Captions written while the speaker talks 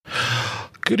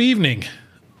Good evening,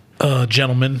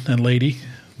 gentlemen and lady.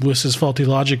 This is Faulty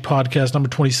Logic podcast number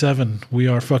 27. We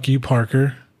are Fuck You,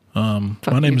 Parker.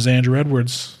 My name is Andrew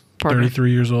Edwards, Parker.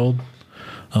 33 years old,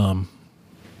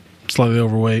 slightly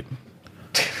overweight,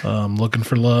 looking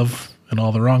for love in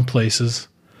all the wrong places.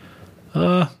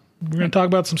 We're going to talk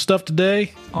about some stuff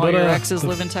today. All your exes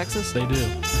live in Texas? They do.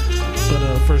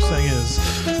 But first thing is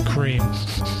Cream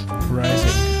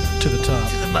rising to the top.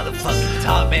 The motherfucking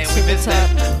top, man. We missed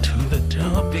that. To the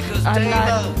top. Because I'm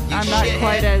Damo, not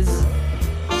quite as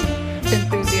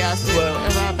enthusiastic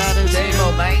about that as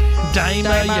Damo, mate. Damo,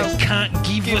 Damo. you can't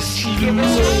give us Give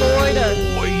us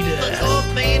your What's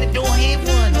up, man? I don't have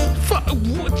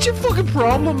one. What's your fucking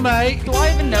problem, mate? Do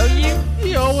I even know you?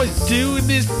 You always doing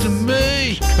this to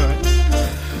me.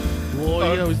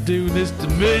 Boy, you always doing this to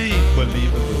me.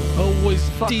 Unbelievable. Always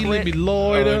Fuck stealing me it.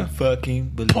 loiter. Fucking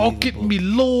believable. Pocket me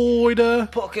loiter.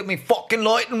 Pocket me fucking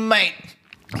lighting, mate.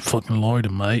 Fucking loiter,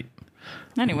 mate.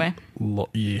 Anyway.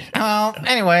 Yeah.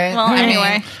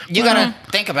 Anyway. You gotta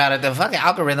think about it. The fucking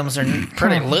algorithms are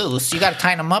pretty loose. You gotta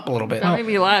tighten them up a little bit. That made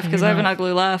me laugh because I have an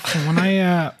ugly laugh. When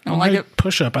I like it.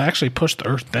 push up, I actually push the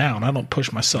earth down. I don't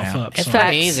push myself up. It's So. pretty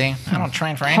Facts. easy. I don't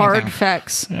train for anything. Hard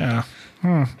facts. Yeah.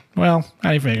 Well,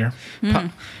 I figure.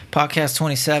 Podcast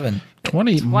 27.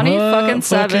 20 fucking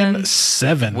seven.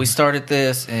 7. We started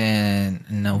this in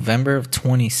November of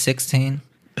 2016.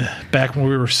 Back when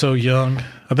we were so young.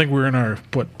 I think we were in our,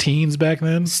 teens back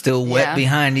then? Still wet Yeah.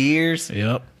 behind the ears.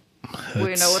 Yep.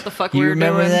 We know what the fuck You we were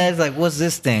remember doing. that? It's like, what's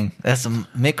this thing? That's a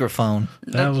microphone.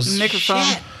 That was Microphone.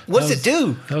 Shit. What's That it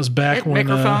do? That was back when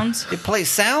Microphones. It plays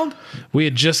sound? we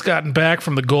had just gotten back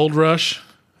from the gold rush.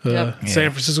 Yep.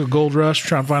 San Francisco gold rush,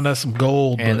 trying to find out some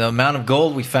gold. And but the amount of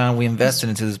gold we found, we invested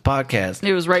into this podcast.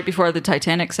 It was right before the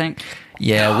Titanic sank.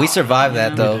 Yeah, we survived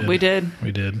that though. We did.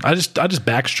 we did. I just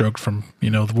backstroked from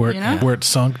where You know? where it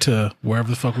sunk to wherever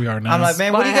the fuck we are now. I'm like,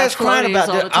 man, Why what are you I guys have crying floaties about?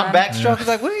 all the I'm time. backstroking. It's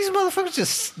like, what are these motherfuckers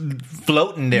just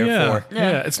floating there yeah, for?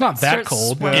 yeah, it's not that Start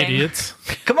cold, swimming. idiots.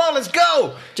 Come on, let's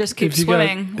go. Just keep If you got-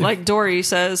 swimming. Like Dory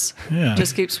says. Yeah.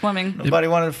 Just keep swimming. Nobody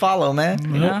wanted to follow,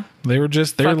 man. Yeah. They were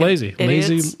Fucking lazy,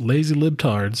 idiots. lazy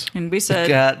libtards, And we said,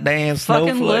 Goddamn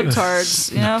fucking snowflakes.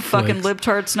 libtards. Fucking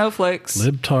libtard snowflakes.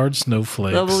 libtard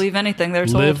snowflakes. They'll believe anything they're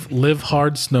told. Live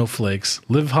hard, snowflakes.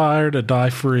 Live hard or die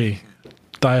free.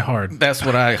 Die hard. That's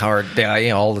what I heard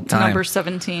all the time. Number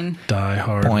 17. Die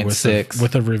hard. Point with six.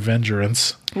 with a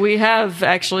revengeance. We have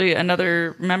actually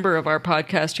another member of our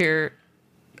podcast here,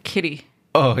 Kitty.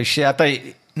 Oh shit!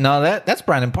 I thought that's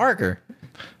Brandon Parker.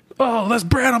 Oh, that's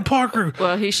Brandon Parker.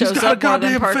 Well, he He's shows got a up more than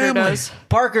goddamn Parker family. does.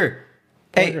 Parker.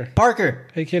 Hey, Parker. Parker.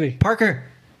 Hey, Kitty. Parker.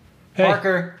 Hey.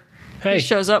 Parker. Hey, He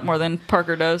shows up more than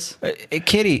Parker does. Hey,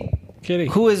 Kitty. Kitty.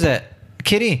 Who is that?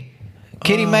 Kitty.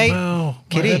 Kitty, mate. No,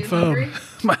 Kitty? My headphone.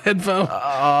 My headphone.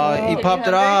 Oh, he popped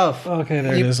it hungry? off. Okay,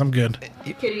 there it is. I'm good.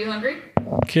 Kitty, you hungry?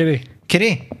 Kitty.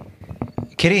 Kitty.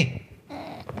 Kitty.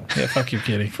 Yeah, fuck you,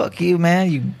 Kitty. Fuck you,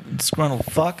 man. You disgruntled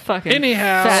fuck. Fucking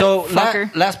Anyhow. fat So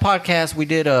fucker. last podcast we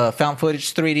did found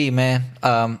footage 3D, man.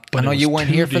 I But know it you was weren't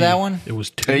here for 2D. that one. It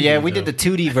was 2D, Yeah, we though. did the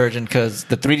 2D version because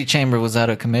the 3D chamber was out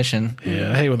of commission.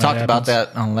 Yeah, I hate when that Talked about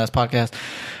happens. that on the last podcast,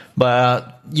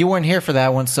 but you weren't here for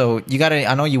that one, so you got.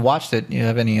 I know you watched it. You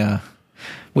have any?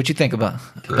 What you think about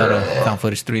found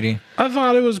footage 3D? I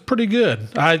thought it was pretty good.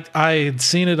 I had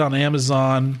seen it on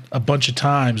Amazon a bunch of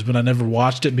times, but I never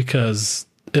watched it because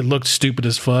it looked stupid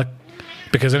as fuck.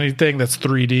 Because anything that's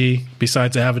 3D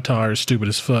besides Avatar is stupid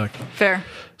as fuck. Fair.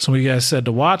 So when you guys said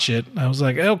to watch it, I was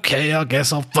like, okay, I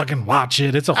guess I'll fucking watch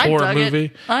it. It's a I horror dug movie.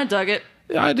 it. I dug it.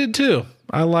 I did too.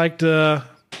 I liked the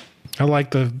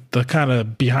kind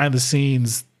of behind the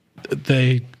scenes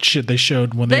they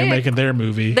showed when they were making their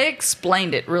movie. They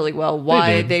explained it really well,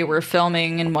 why did. they were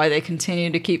filming and why they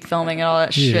continued to keep filming and all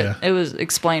that shit. Yeah. It was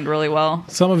explained really well.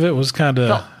 Some of it was kind of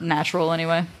Felt natural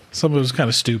anyway. some of it was kind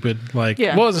of stupid. Like,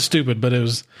 Yeah. well, it wasn't stupid, but it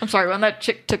was I'm sorry, when that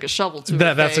chick took a shovel to her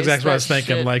that's face, exactly what I was that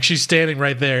thinking. shit- Like, she's standing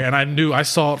right there, and I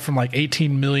saw it from like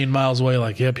 18 million miles away.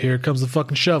 Like, yep, here comes the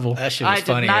fucking shovel. That shit I was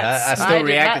did funny. not- I I still did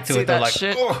reacted not to see it. They're that like,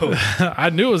 shit. oh. I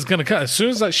knew it was gonna cut as soon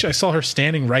as I saw her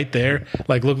standing right there,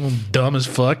 like looking dumb as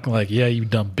fuck. Like, yeah, you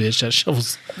dumb bitch. That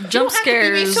shovel's jump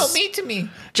scares. so mean to me.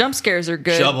 Jump scares are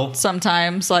good Shovel.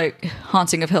 sometimes. Like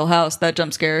Haunting of Hill House, that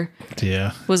jump scare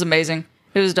yeah. was amazing.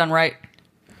 It was done right.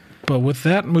 But with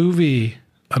that movie,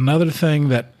 another thing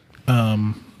that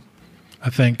I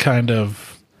think kind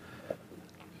of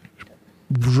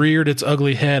reared its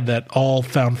ugly head that all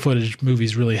found footage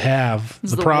movies really have.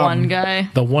 It's the one guy.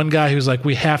 The one guy who's like,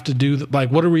 we have to do,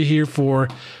 like, what are we here for?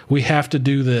 We have to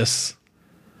do this.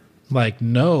 Like,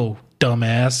 no,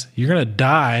 dumbass. You're gonna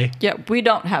die. Yeah, we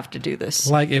don't have to do this.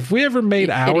 Like, if we ever made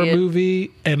You our idiot.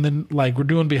 movie and then, like, we're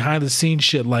doing behind the scenes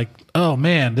shit, like, oh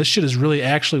man, this shit is really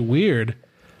actually weird,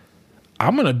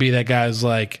 I'm gonna be that guy who's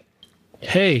like,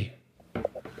 hey, if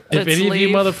Let's any of you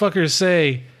leave. motherfuckers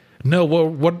say, no,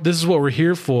 what this is what we're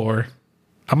here for,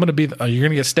 I'm gonna be, you're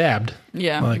gonna get stabbed.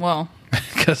 Yeah, Like- well,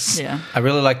 Because yeah. I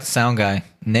really like the sound guy,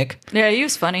 Nick. Yeah, he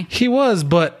was funny. he was,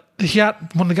 but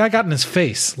when the guy got in his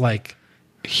face, like,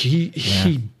 he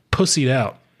pussied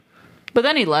out. But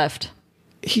then he left.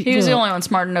 He was the only one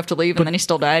smart enough to leave, and then he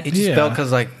still died. He just Yeah. felt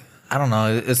because, like, I don't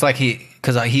know. It's like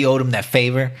because he owed him that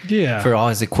favor. Yeah. For all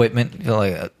his equipment. I feel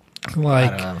like, I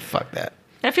Like, don't know. Fuck that.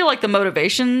 I feel like the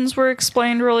motivations were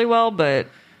explained really well, but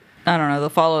I don't know, the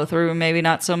follow through maybe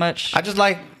not so much. I just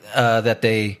like that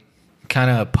they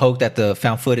kind of poked at the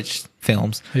found footage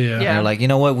films. Yeah. And they're like, you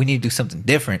know what? We need to do something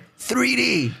different.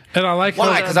 3D. and I like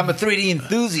Why? how, Because I'm a 3D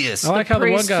enthusiast. I like how the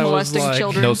one priest guy was molesting like,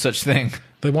 children. No such thing.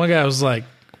 the one guy was like,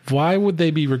 why would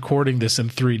they be recording this in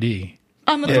 3D?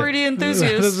 I'm a 3D That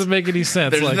enthusiast. doesn't make any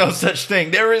sense. There's like, no such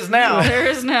thing. There is now. There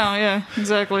is now, yeah,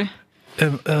 exactly.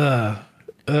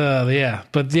 yeah,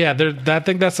 but yeah, I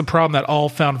think that's the problem that all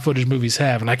found footage movies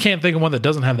have, and I can't think of one that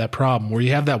doesn't have that problem. Where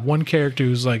you have that one character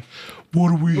who's like, "What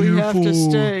are we, We here have for?" to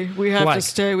stay. We have to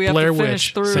stay. We have Blair to finish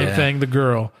Witch, through. same Yeah. thing. The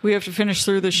girl, We have to finish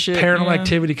through this shit. Paranormal man.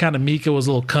 Activity, kind of Mika was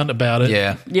a little cunt about it.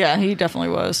 Yeah. Yeah, he definitely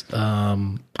was.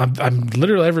 I'm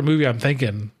literally every movie I'm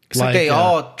thinking. It's like they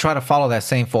all try to follow that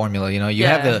same formula. You know, you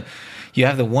have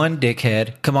the one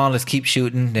dickhead. Come on, let's keep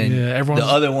shooting. Then Yeah, everyone's- the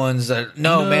other ones are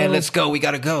no, man, let's go. We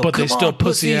gotta go. but they Come still on,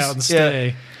 pussy pussies. out and Yeah.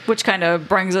 stay. Which kind of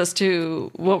brings us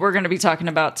to what we're going to be talking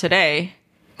about today.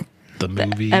 The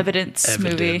movie Evidence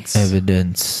movie.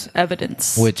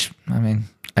 Evidence. Which, I mean,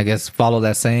 I guess follow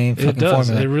that same It fucking does.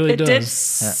 formula. It really It does. did.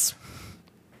 s-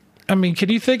 I mean, can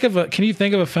you think of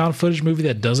a found footage movie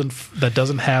that doesn't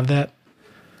have that?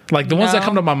 Like the ones that No.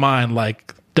 come to my mind,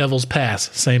 like Devil's Pass,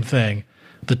 same thing.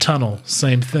 The Tunnel,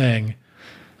 same thing.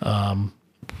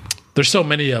 There's so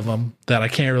many of them that I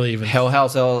can't really even. Hell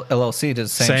House LLC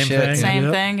does the same, Same shit. thing. Same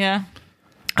Yep. thing, yeah.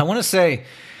 I want to say,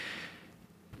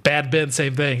 Bad Ben,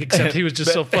 same thing. Except he was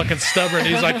just so fucking stubborn.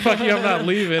 He's like, "Fuck you, I'm not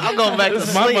leaving. I'm going back This to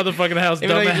is my sleep. motherfucking house,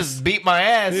 even though you dumbass." just beat my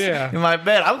ass Yeah. in my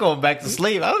bed, I'm going back to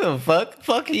sleep. I don't give a fuck.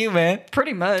 Fuck you, man.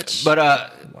 Pretty much. But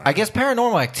I guess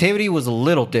Paranormal Activity was a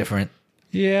little different.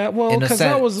 Yeah, well, In a because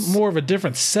that was sense. more of a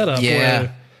different setup. Yeah.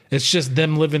 Where it's just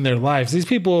them living their lives. These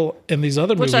people in these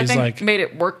other which movies, I think like made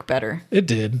it work better. it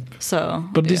did. So,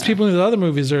 But these yeah. people in the other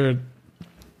movies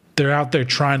they're out there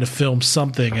trying to film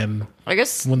something, and I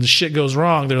guess when the shit goes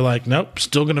wrong, they're like, nope,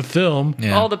 still gonna film.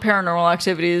 Yeah. all the paranormal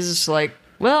activities is like,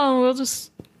 well, we'll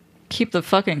just keep the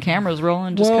fucking cameras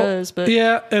rolling just because. But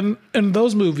yeah, and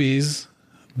those movies,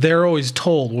 they're always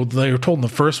told. Well, they were told in the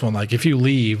first one, like if you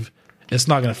leave, it's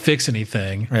not gonna fix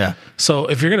anything. Yeah. So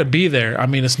if you're gonna be there, I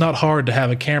mean, it's not hard to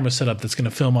have a camera set up that's gonna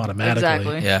film automatically.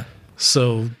 Exactly. Yeah.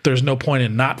 So there's no point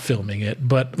in not filming it.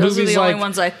 But those are movies the like only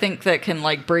ones I think that can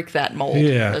like break that mold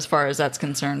Yeah. as far as that's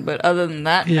concerned. But other than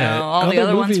that, Yeah, no. All the other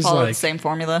other ones movies follow the like- same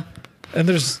formula. and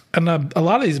a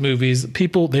lot of these movies,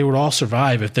 people they would all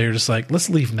survive if they're just like, let's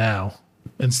leave now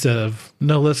instead of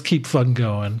no, let's keep fucking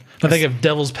going. I think of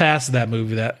Devil's Pass, that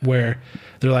movie where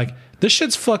they're like, this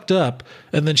shit's fucked up,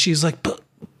 and then she's like,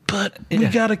 but we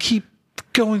Yeah. gotta keep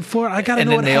going forward. I gotta And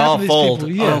know then what they happened all to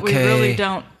these fold. people. Yeah, We really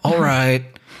don't. All right.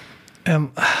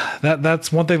 and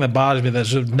that's one thing that bothers me.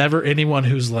 There's never anyone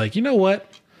who's like, you know what,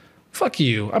 fuck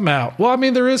you, I'm out. Well, I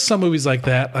mean, there is some movies like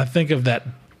that. I think of that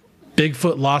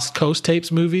Bigfoot Lost Coast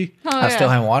Tapes movie. Oh, I still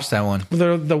yeah. haven't watched that one.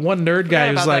 The one nerd guy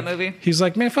who's about like, that movie. he's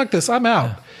like, man, fuck this, I'm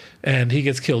out, and he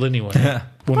gets killed anyway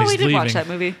when Oh, he's we did leaving. watch that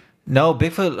movie. No,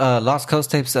 Bigfoot Lost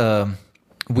Coast Tapes.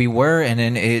 We were, and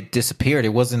then it disappeared. It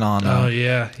wasn't on. Oh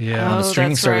yeah, yeah. on the Oh,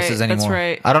 streaming that's right. services That's anymore.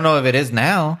 right. I don't know if it is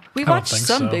now. We don't watched think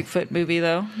some so. Bigfoot movie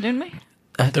though, didn't we?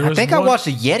 There I was think I one- watched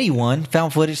a Yeti one,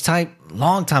 found footage type,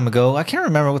 long time ago. I can't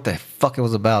remember what the fuck it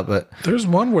was about, but There's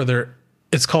one where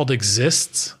it's called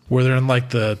Exists, where they're in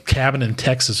like the cabin in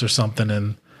Texas or something,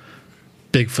 and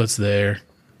Bigfoot's there.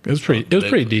 It was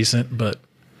pretty decent, but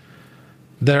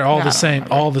they're all I the don't same,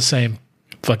 remember. all the same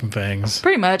fucking things.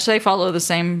 Pretty much, they follow the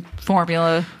same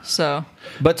formula. So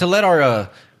to let our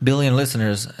billion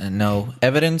listeners know,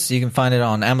 Evidence, you can find it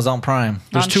on Amazon Prime.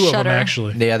 There's On two of them Shudder.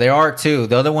 actually. Yeah, there are two.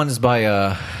 The other one is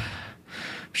by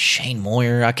Shane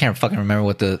Moyer. I can't fucking remember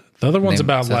what the The other one's name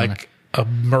about says on like a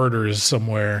murders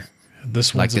somewhere.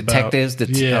 This like one's detectives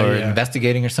about, or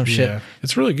investigating or some shit. Yeah.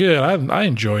 It's really good. I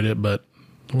enjoyed it, but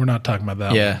we're not talking about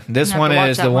that. Yeah, this I'll have one to watch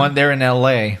is that the one one. they're in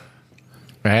L.A.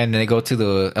 Right, and then they go to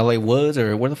the L.A. woods,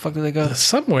 or where the fuck do they go?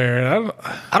 Somewhere.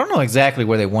 I don't know exactly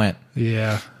where they went.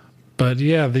 Yeah. But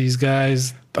yeah, these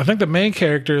guys. I think the main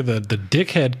character, the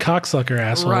dickhead cocksucker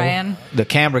asshole, Ryan. The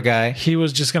camera guy. he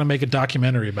was just going to make a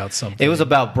documentary about something. It was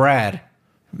about Brad,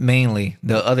 mainly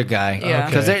the other guy. Yeah.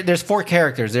 Because Okay. there's 4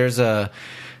 characters. There's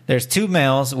 2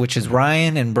 males, which is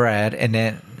Ryan and Brad, and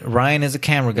then Ryan is a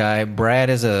camera guy. Brad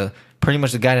is pretty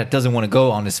much the guy that doesn't want to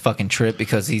go on this fucking trip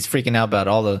because he's freaking out about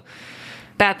all the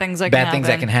Bad things that bad can things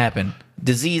that can happen.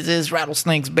 Diseases,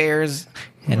 rattlesnakes, bears,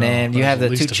 and then you have the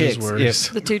 2 chicks. Words.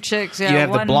 The 2 chicks, yeah. You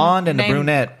have the one blonde and the named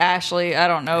brunette. Ashley, I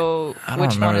don't know I don't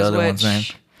which remember one the is other which. one's name.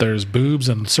 There's boobs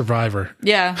and Survivor.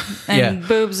 Yeah, and Yeah.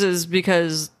 boobs is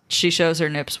because she shows her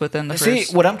nips within the See,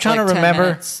 first. what I'm trying like, to 10 remember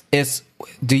minutes. is,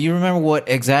 do you remember what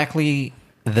exactly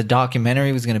the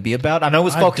documentary was going to be about? I know it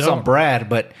was I focused on don't. Brad,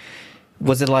 but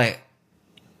was it like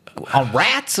on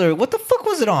rats or what the fuck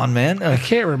was it on, man? I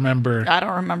can't remember. I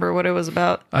don't remember what it was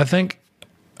about. I think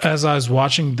as I was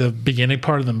watching the beginning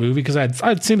part of the movie, because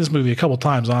I'd seen this movie a couple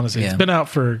times, honestly. Yeah. It's been out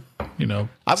for,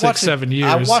 I've 6, watched 7 it,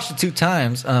 years. I watched it 2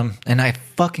 times, and I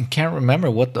fucking can't remember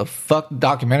what the fuck the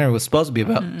documentary was supposed to be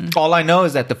about. All I know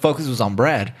is that the focus was on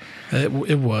Brad.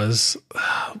 It was.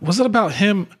 Was it about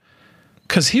him?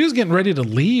 Because he was getting ready to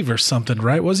leave or something,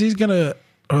 right? Was he going to.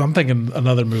 I'm thinking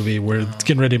another movie where it's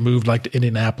getting ready to move like to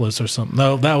Indianapolis or something.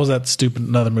 No, that was that stupid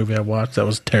another movie I watched. That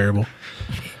was terrible.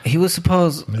 He was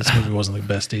supposed. This movie wasn't the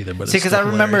best either. But See, it's because I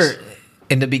still remember hilarious.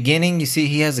 in the beginning, you see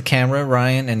he has a camera,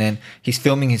 Ryan, and then he's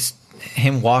filming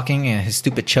him walking and his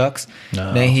stupid chucks.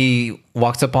 No. Then he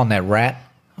walks up on that rat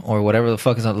or whatever the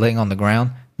fuck is laying on the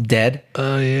ground, dead.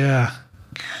 Oh yeah.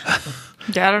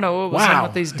 Yeah, I don't know what was wrong Wow.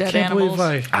 with these dead I can't animals.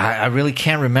 believe I really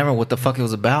can't remember what the fuck it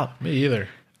was about. me either.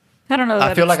 I don't know. I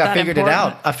that feel it's like I that figured it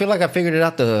important. out. I feel like I figured it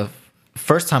out the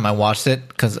first time I watched it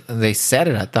because they said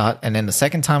it, I thought. And then the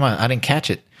second time I didn't catch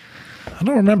it. I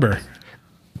don't remember.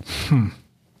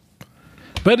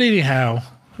 But anyhow,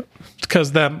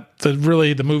 because the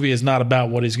movie is not about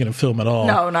what he's going to film at all.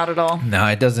 No, not at all. No,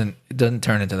 it doesn't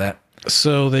turn into that.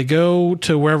 So they go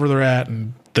to wherever they're at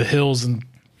in the hills in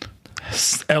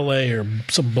L.A. or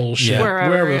some bullshit. Yeah.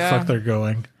 Wherever, the yeah. fuck they're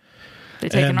going. They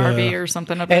take And, an RV or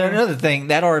something up And there. another thing,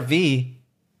 that RV,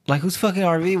 like whose fucking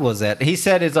RV was that? He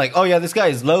said it's like, oh yeah, this guy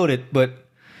is loaded, but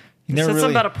you never Said really.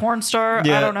 something about a porn star. I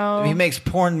don't know. He makes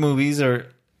porn movies, or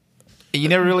you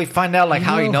never really find out like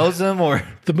how he No. knows them, or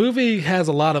The movie has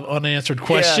a lot of unanswered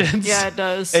questions. Yeah, it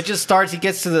does. it just starts. He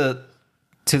gets to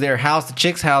their house, the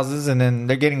chicks' houses, and then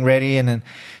they're getting ready, and then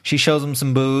she shows him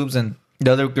some boobs, and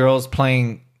the other girl's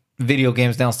playing video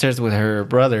games downstairs with her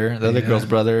brother, the other girl's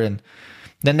brother, and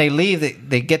then they leave.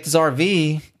 They get this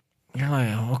RV. You're like,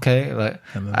 oh, okay. Like,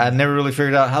 I never really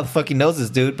figured out how the fuck he knows this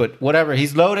dude, but whatever.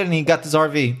 He's loaded and he got this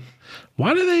RV.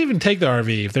 Why do they even take the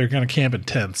RV if they're going to camp in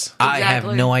tents? I have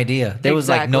Exactly. no idea. There was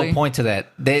like no Exactly. point to that.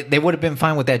 They would have been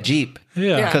fine with that Jeep.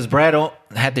 Yeah, Yeah. Because Brad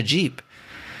had the Jeep.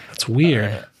 that's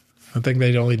weird. I think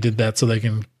they only did that so they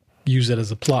can use it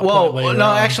as a plot Well, point later no,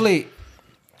 on. actually,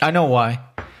 I know why.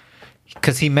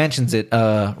 Because he mentions it.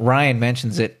 Ryan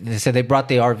mentions it. They said they brought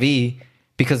the RV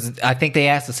because I think they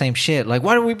asked the same shit. Like,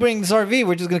 why do we bring this RV?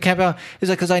 We're just gonna camp out. He's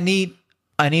like, because I need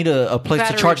a place to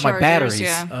Battery charge my chargers, batteries.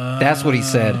 yeah. That's what he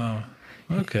said.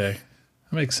 Okay,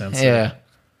 that makes sense. Yeah.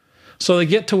 So they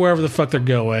get to wherever the fuck they're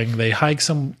going. They hike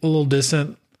some little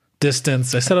distance. They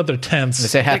set up their They tents.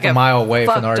 say half a get mile away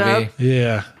from the fucked RV. up.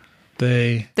 Yeah,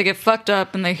 they They get fucked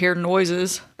up and they hear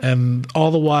noises. and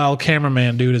all the while,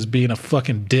 cameraman dude is being a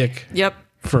fucking dick Yep.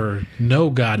 for no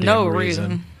goddamn No reason.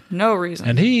 reason. No reason.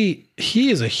 And he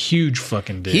is a huge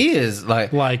fucking dick. He is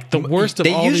like Like, the worst of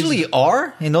they all usually these-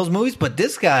 are in those movies, but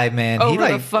this guy, man, Over he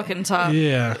like the fucking top.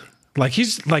 Yeah, like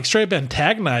he's like straight up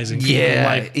antagonizing. People. yeah,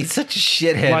 like he's such a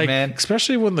shithead, like man.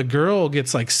 especially when the girl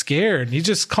gets like scared and he's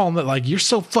just calling it like you're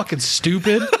so fucking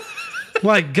stupid.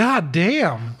 Like, god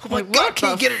damn. Oh my Like, God, what can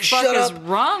you the get it fuck shut is up?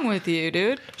 wrong with you,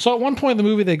 dude? So at one point in the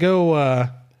movie they go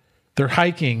they're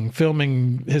hiking,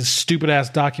 filming his stupid ass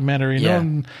documentary. Yeah.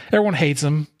 Everyone hates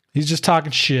him. He's just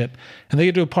talking shit. And they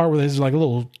get to a part where there's like a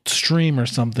little stream or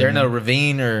something. They're in a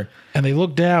ravine or and they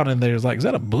look down and there's like, is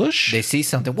that a bush? they see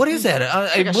something. What is that?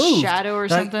 It a moved. shadow or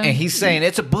Like, something? And he's saying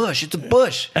it's a bush. It's a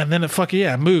bush. And then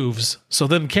it moves. So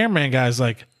then cameraman guy's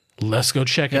like, let's go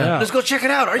check it out. Let's go check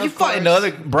it out. Are you fucking? course. The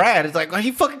other Brad is like, are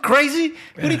you fucking crazy?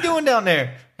 What are you doing down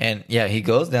there? And yeah, he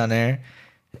goes down there,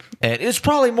 and it's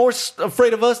probably more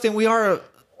afraid of us than we are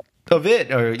of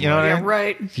it, or you know what I Yeah, mean?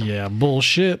 right. Yeah,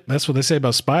 bullshit. That's what they say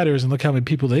about spiders, and look how many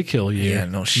people they kill a year. Yeah,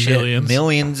 no shit. Millions.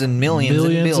 Millions and millions and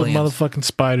Millions of millions. motherfucking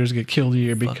spiders get killed a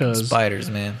year Fucking because. spiders,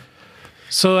 man.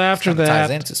 So after Ties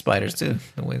that, into spiders too.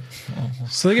 The way-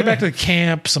 so they get back to the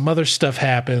camp. Some other stuff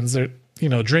happens. They're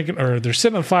drinking or they're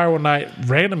sitting on fire one night.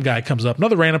 Random guy comes up.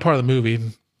 Another random part of the movie.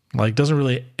 Like, doesn't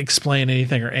really explain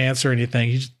anything or answer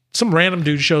anything. Some random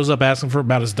dude shows up asking for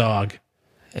about his dog.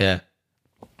 Yeah.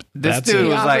 This That's dude it.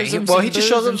 was Offers like, him well, some he just booze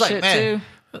shows up and like, shit, man,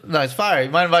 no, it's fire. You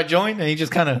mind if I join? And he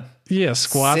just kind of Yeah,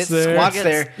 squats there. squats He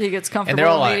there. gets- he gets and comfortable they're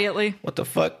all immediately. Like, what the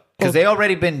fuck? Because they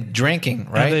already been drinking,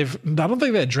 And right? I don't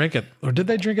think they drink it. Or did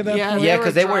they drink it that Yeah, point? Yeah,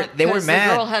 'cause they were drunk,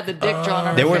 mad. The girl had the dick drawn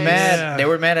on They her were face. mad. Yeah. They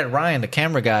were mad at Ryan, the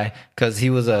camera guy, because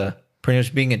he was pretty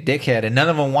much being a dickhead, and none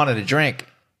of them wanted to drink.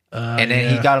 And then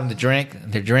he yeah. got them to drink.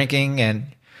 They're drinking, and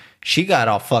she got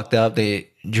all fucked up. They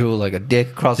drew like a dick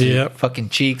across her Yep. fucking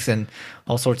cheeks and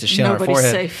all sorts of shit on her Nobody's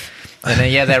forehead. safe. And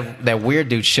then that weird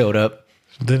dude showed up.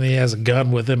 Then he has a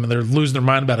gun with him, and they're losing their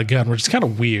mind about a gun, which is kind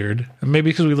of weird. And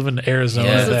maybe because we live in Arizona.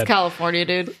 Yeah. This is that- California,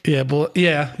 dude. yeah, but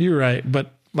yeah, you're right.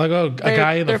 But like, a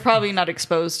guy in They're the probably not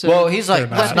exposed to. Well, he's like,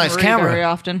 They're "That's a not. nice weaponry very camera.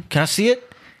 often. Can I see it?"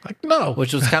 like no,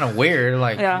 Which was kind of weird.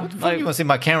 Like, Yeah, what the fuck like- you want to see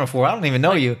my camera for? I don't even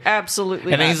know you.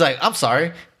 Absolutely. And then not. he's like, "I'm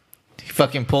sorry." He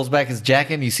fucking pulls back his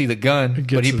jacket, and you see the gun,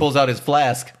 gets but he it. pulls out his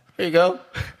flask. Here you go.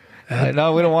 Like,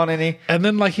 no, we don't want any. and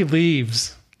then like he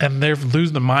leaves, and they're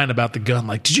losing their mind about the gun.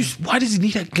 Like, why does he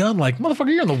need that gun? Like, motherfucker,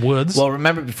 you're in the woods. Well,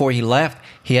 remember before he left,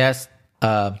 he asked,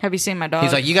 Have you seen my dog?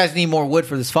 he's like, "You guys need more wood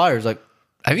for this fire." He's like,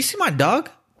 "Have you seen my dog?"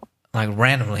 Like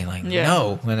randomly, like Yeah.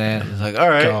 no. And then he's like, "All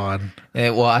right." Gone.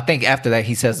 And, well, I think after that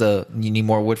he says, "You need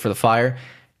more wood for the fire,"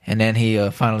 and then he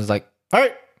finally is like, "All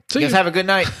right, See you guys you." have a good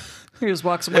night." He just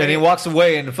walks away. And he walks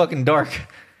away in the fucking dark.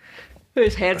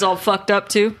 His hands all fucked up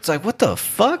too. It's like, what the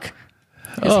fuck?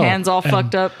 His Oh, hands all and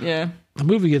fucked up. Yeah. The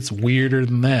movie gets weirder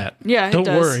than that. Yeah, it don't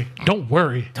does. worry. Don't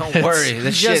worry. Don't It's- worry.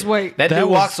 This Just shit, wait. That That dude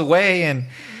was- walks away, and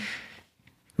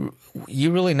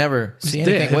you really never see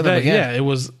anything with him again. Yeah, it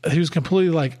was. He was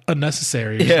completely like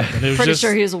unnecessary. Or Yeah. something. It was Pretty just,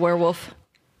 sure he was a werewolf.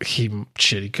 he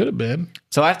could have been.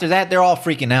 So after that, they're all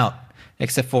freaking out,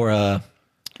 except for Ryan.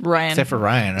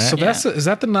 Ryan, right? So Yeah. is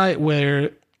that the night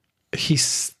where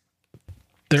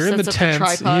they're in the Sets up the tents,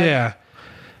 tripod. yeah,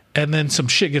 and then some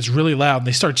shit gets really loud and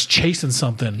they start chasing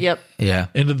something, Yep. yeah,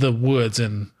 into the woods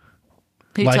and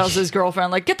He Like- tells his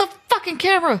girlfriend, like, get the fucking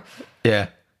camera. yeah.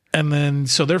 then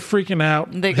so they're freaking out.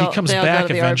 They He go- comes they all go back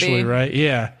to the eventually, RV. right?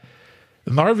 Yeah,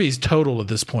 the RV's total at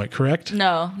this point, correct?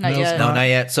 No, not No, yet. it's No, not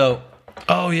yet. So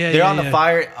Oh yeah, they're yeah, on the yeah.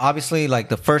 fire. Obviously, like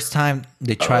the first time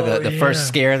they try Oh, the first yeah.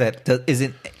 scare that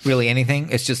isn't really anything.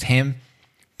 It's just him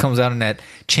comes out in that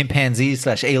chimpanzee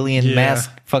 / alien Yeah. mask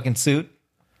fucking suit.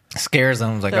 Scares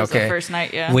them. I was like, That was the okay, first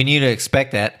night, yeah. we need to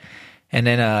expect that. And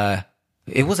then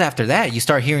it was after that you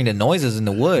start hearing the noises in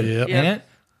the wood, Yep. in Yep. it,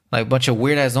 like a bunch of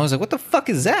weird ass noises. Like, what the fuck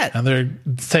is that? And they're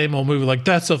same old movie like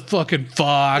that's a fucking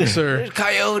fox or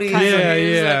Coyotes. Yeah,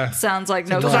 Coyotes, yeah. that sounds like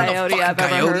no Those aren't no coyote fucking I've ever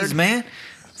coyotes, heard. man.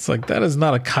 it's like that is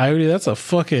not a coyote. That's a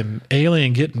fucking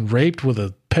alien getting raped with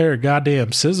a pair of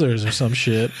goddamn scissors or some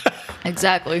shit.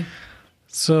 Exactly.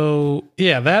 So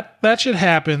yeah, that shit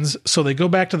happens. So they go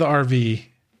back to the RV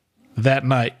that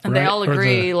night, And they right? all Or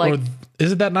agree, like-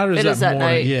 is it that night or is It that is that morning?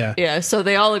 night. Yeah, Yeah. So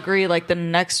they all agree, like, the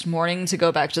next morning to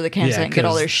go back to the campsite Yeah, and get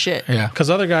all 'cause- their shit. Yeah. because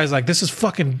other guys like this is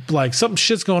fucking like something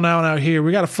shit's going on out here.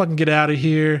 We gotta fucking get out of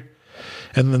here.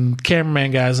 And then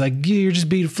cameraman guy's like, yeah, you're just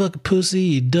being a fucking pussy,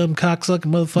 you dumb cocksucker,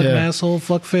 motherfucking Yeah. asshole,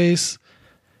 fuckface.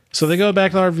 So they go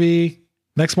back to the RV.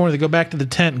 Next morning, they go back to the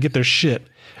tent and get their shit.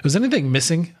 Was anything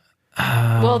missing?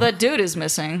 Well, that dude is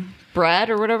missing. Brad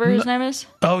or whatever his name is.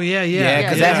 Oh yeah, Yeah,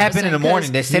 because yeah. that happened in the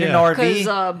morning. They sit in the Yeah. Because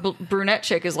RV. brunette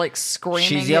chick is like screaming.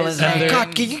 She's yelling, his And name. they're-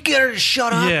 "God, can you get her to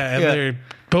shut up?" Yeah, and they're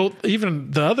both.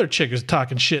 Even the other chick is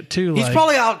talking shit too. He's like,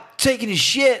 probably out taking his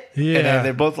shit. Yeah. And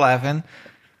they're both laughing.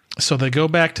 So they go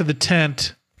back to the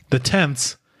tents,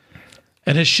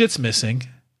 and his shit's missing.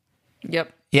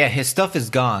 Yep. Yeah, his stuff is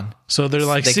gone. So they're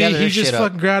like, They see, gather he their just shit up.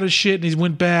 fucking grabbed his shit and he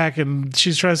went back. And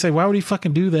she's trying to say, why would he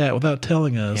fucking do that without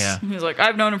telling us? Yeah. He's like,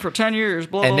 I've known him for 10 years.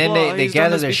 Blah And blah then blah. they He's done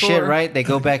gather this their before. shit, right? They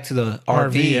go back to the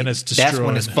RV, and it's That's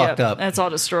when it's destroyed. fucked Yep, up. It's all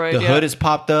destroyed. The yeah. hood is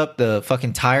popped up. The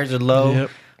fucking tires are low. Yep.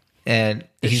 And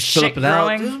he's shit flipping out.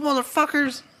 growing. These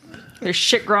motherfuckers. There's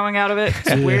shit growing out of it.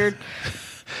 It's weird.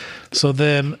 So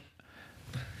then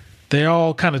they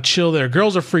all kind of chill there.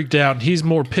 Girls are freaked out. And he's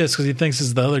more pissed because he thinks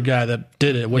it's the other guy that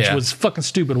did it, which Yeah. was fucking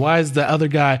stupid. Why is the other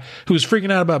guy who was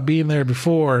freaking out about being there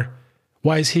before,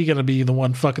 why is he going to be the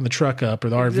one fucking the truck up or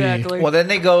the RV? Exactly. Well, then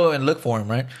they go and look for him,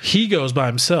 right? He goes by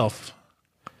himself.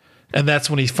 And that's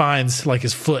when he finds like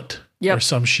his foot Yep. or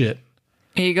some shit.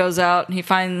 He goes out and he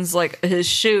finds like his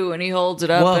shoe and he holds it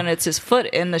up Well, and it's his foot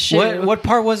in the shoe. What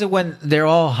part was it when they're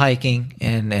all hiking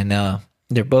and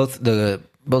they're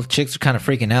both chicks are kind of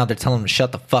freaking out. They're telling them to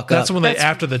shut the fuck That's up. when they,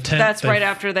 after the tent. That's they- right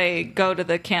after they go to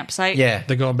the campsite. Yeah.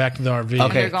 They're going back to the RV. Okay, They're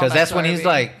going because back that's to when the he's RV.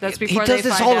 like, That's he before does they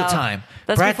this find all the out- time.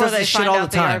 That's Brad before does they this shit find all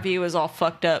out the time. the RV was all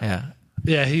fucked up. Yeah.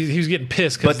 Yeah, he was getting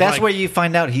pissed. But that's where you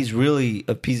find out he's really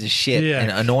a piece of shit Yeah.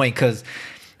 and annoying because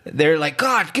they're like,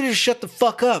 God, get her shut the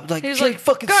fuck up. Like, He's you're like,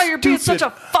 fucking God, you're being stupid." such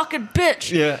a fucking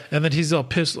bitch. Yeah. And then he's all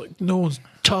pissed, like, no one's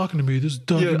talking to me. This Yeah,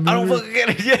 documentary. I don't fucking get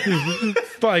it. Yeah.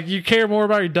 Like, you care more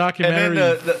about your And documentary.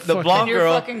 then the fucking- blonde Your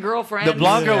girl, fucking girlfriend. the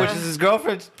blonde girl, Yeah. which is his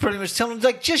girlfriend, pretty much telling him,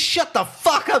 like, just shut the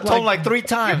fuck up. Told him like 3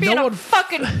 times. Being No a one-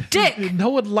 fucking dick. No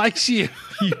one likes you,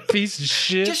 you piece of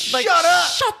shit. Just Like, shut up.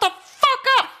 Shut the fuck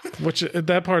up. Which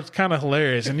that part's kind of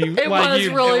hilarious, and you It like was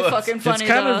you, really it was. fucking funny.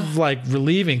 it's kind though. of like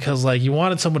relieving because like you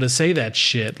wanted someone to say that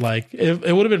shit. Like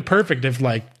it would have been perfect if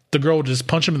like the girl would just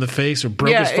punch him in the face or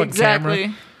broke his fucking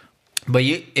camera. But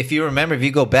if you remember, if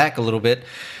you go back a little bit,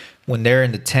 when they're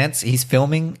in the tents, he's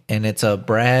filming, and it's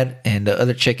Brad and the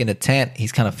other chick in the tent.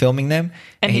 He's kind of filming them,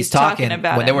 And he's talking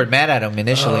about when they him. were mad at him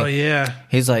initially. Oh yeah,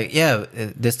 He's like, yeah,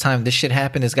 this time this shit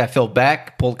happened. This guy fell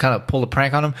back, pulled a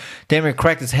prank on him. Damon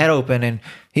cracked his head open, and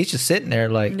he's just sitting there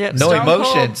like Yep, no stone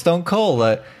emotion, cold. stone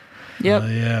cold. Yep.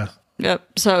 yeah. Yep.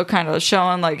 So kind of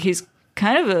showing like he's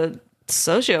kind of a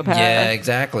sociopath. Yeah,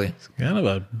 exactly. Kind of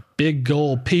a big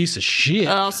old piece of shit.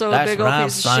 Also a That's big old what I'm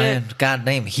piece of saying. shit.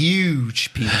 Goddamn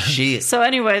huge piece of shit. So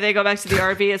anyway, they go back to the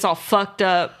RV. It's all fucked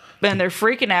up, and they're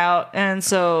freaking out. And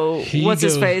so He what's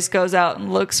his goes- face goes out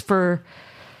and looks for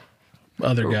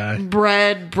Other guy.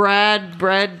 Brad,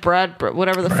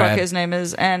 whatever the fuck Brad. his name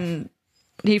is, and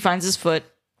he finds his foot.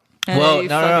 And Well, he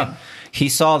no. fucking- He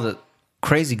saw the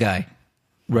crazy guy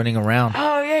running around.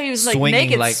 Oh yeah, he was like swinging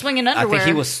naked, like swinging underwear. I think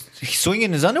he was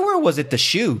swinging his underwear. Or was it the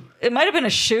shoe? It might have been a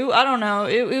shoe. I don't know.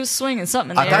 It was swinging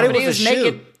something in the I air, thought it but was he a was shoe.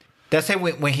 naked. That's it.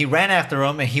 When he ran after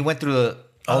him and he went through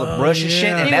all the brush and shit,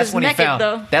 yeah. and He that's was when naked, he found.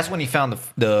 though. That's when he found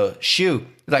the shoe.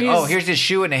 Like, He oh, was- here's his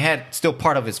shoe, and it had still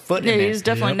part of his foot Yeah, in he there. was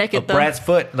definitely Yep. naked Of though. Brad's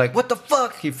foot. Like, what the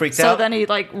fuck? He freaks So out. then he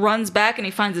like runs back and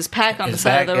he finds his pack on His the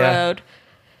side of pack, the yeah. road.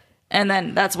 And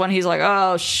then that's when he's like,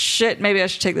 oh shit, maybe I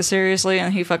should take this seriously.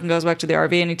 And he fucking goes back to the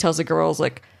RV and he tells the girls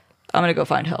like, I'm gonna go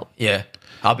find help. Yeah,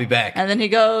 I'll be back. And then he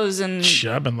goes and Shit,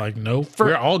 I've been like, nope,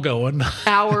 we're all going.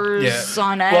 hours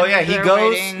on end. Well, yeah, he they're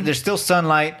goes. waiting. There's still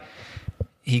sunlight.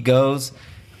 He goes.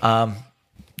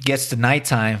 Gets to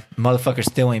nighttime. Motherfucker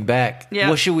still ain't back.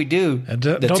 Yeah. What should we do? And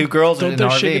The don't- 2 girls are don't in their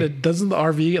the shit RV. get doesn't the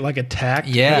RV get like attacked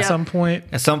Yeah. at Yeah. some point?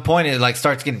 At some point, it like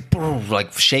starts getting boom,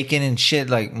 like shaking and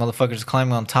shit. Like motherfuckers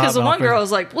climbing on top. Because the and all one crazy. girl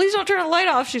is like, please don't turn the light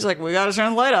off. She's like, we gotta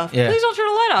turn the light off. Yeah. Please don't turn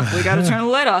the light off. We gotta turn the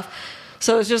light off.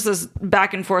 So it's just this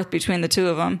back and forth between the two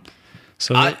of them.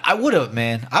 So I would have,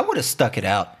 man. I would have stuck it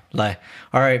out. Like,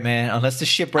 all right, man. Unless the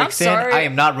shit breaks in, sorry. I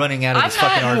am not running out of I'm this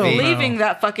fucking not RV. leaving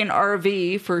that fucking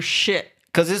RV for shit.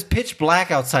 Because it's pitch black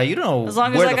outside. You don't know As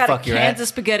long as where I the got a fuck you're cans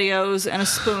at. of SpaghettiOs and a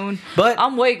spoon, But-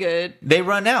 I'm way good. They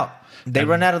run out. They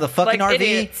run out of the fucking Like RV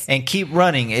idiots. and keep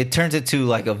running. It turns into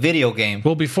like a video game.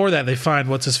 well, before that, they find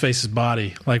what's his face's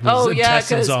body, like with Oh his yeah,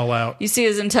 intestines because all out. you see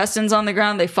his intestines on the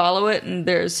ground. They follow it, and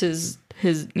there's his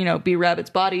B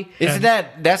Rabbit's body. Isn't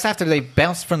that's after they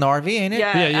bounced from the RV, ain't it?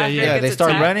 Yeah, Yeah, after it yeah. gets They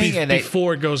start attacked. running and they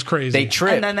Before it goes crazy, they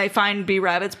trip. and then they find B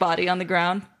Rabbit's body on the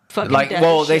ground. Fucking Like, dead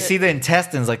well, as they shit. see the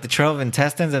intestines, like the trail of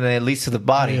intestines, and then it leads to the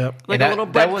body. Yep. like And a little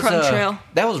breadcrumb trail.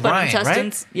 That was but Ryan, right?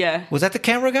 intestines. Yeah, Was that the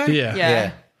camera guy? Yeah.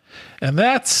 Yeah. and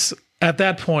that's at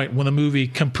that point when the movie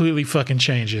completely fucking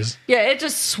changes. yeah. It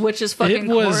just switches fucking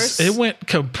It was course. it went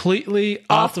completely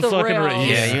off the fucking rails.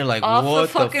 Yeah, you're like, Off the what the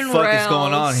fuck fucking is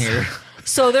going on rails. here?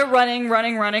 So they're running, and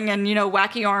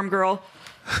wacky arm girl,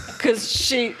 because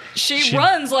she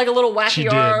runs like a little wacky she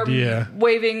did, arm, yeah.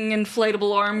 waving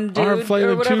inflatable arm dude Arm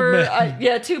flailing or whatever. tube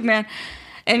man. Tube man.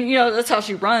 And that's how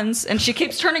she runs, and she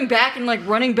keeps turning back and like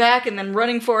running back and then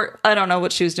running for. I don't know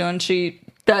what she was doing.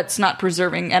 That's not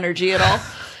preserving energy at all.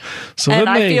 So And then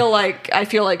I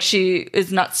feel like she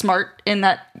is not smart in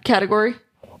that category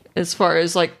as far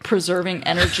as like preserving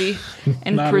energy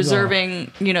and Not at all.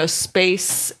 preserving,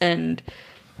 space and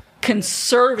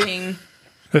conserving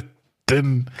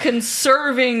then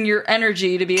conserving your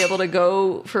energy to be able to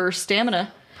go for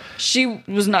stamina. She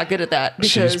was not good at that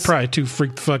she because was probably too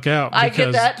freaked the fuck out. I get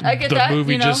because that. I get the that,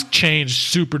 movie you know. just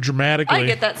changed super dramatically. I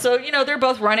get that. So, they're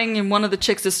both running and one of the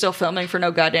chicks is still filming for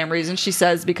no goddamn reason. She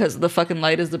says because the fucking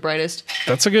light is the brightest.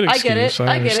 That's a good I excuse. get it.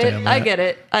 I get it. understand I that. get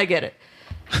it. I get it.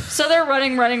 So they're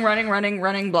running,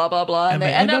 blah, blah, blah. And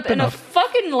they end up in a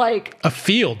fucking like A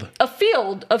field. a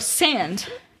field of sand,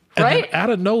 And right? then out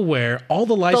of nowhere, all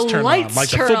the lights The turn lights on, like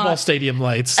the turn football on. stadium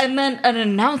lights, And then an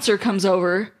announcer comes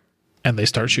over, and they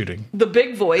start shooting. the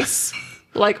big voice,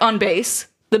 like on bass,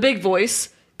 the big voice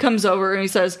comes over and he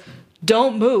says,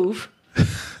 "Don't move."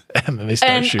 And then they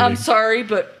start And shooting. I'm sorry,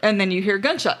 and then you hear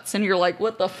gunshots, and you're like,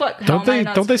 "What the fuck?" How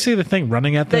Don't they see the thing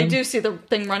running at them? They do see the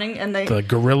thing running, and The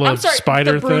gorilla I'm sorry,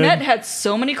 spider the brunette thing? had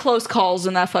so many close calls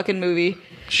in that fucking movie.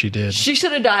 She did. She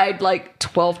should have died like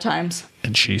 12 times,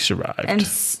 And she survived.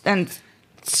 and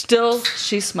still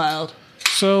she smiled.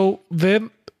 So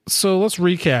let's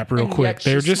recap real And quick. yet she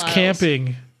They're just smiles.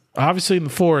 camping, obviously in the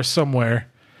forest somewhere.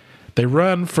 They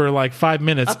run for like 5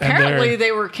 minutes. Apparently, and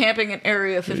they were camping in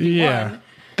Area 51. yeah,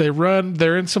 they run.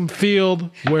 They're in some field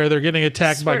where they're getting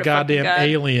attacked Swear by to fucking goddamn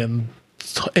God.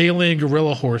 alien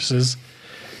gorilla horses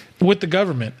with the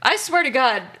government. I swear to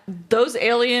God, those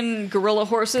alien gorilla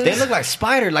horses. They look like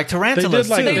spider, like tarantulas.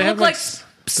 like- too. They They have, look like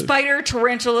like, spider,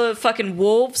 tarantula, fucking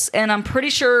wolves, and I'm pretty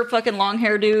sure fucking long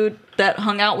hair dude that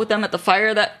hung out with them at the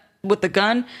fire with the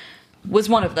gun was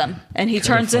one of them, and he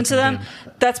turns into them.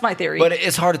 That's my theory. But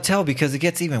it's hard to tell because it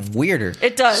gets even weirder.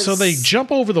 It does. So they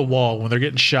jump over the wall when they're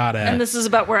getting shot at. and this is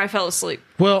about where I fell asleep.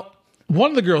 Well,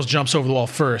 one of the girls jumps over the wall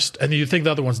first, and you think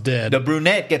the other one's dead. The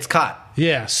brunette gets caught,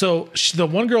 Yeah, so the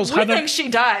one girl's We hiding. think she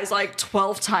dies like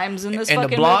 12 times in this and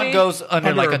fucking the blonde movie. goes under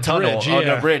Under like a a tunnel, bridge, under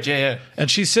yeah. a bridge. Yeah. And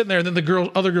she's sitting there, and then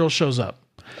the other girl shows up.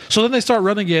 So then they start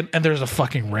running again, and there's a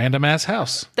fucking random ass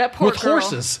house. That poor with girl.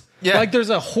 horses. Yeah. Like there's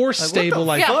a horse Like, what the stable.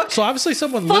 Like fuck? so, obviously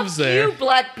someone Fuck lives there. you,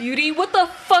 Black Beauty. What the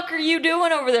fuck are you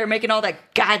doing over there making all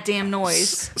that goddamn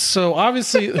noise? So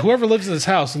obviously, whoever lives in this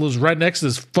house lives right next to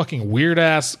this fucking weird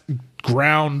ass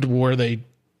ground where they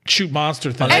shoot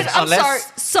monster things. And I'm Unless- sorry,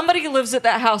 somebody lives at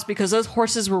that house because those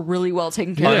horses were really well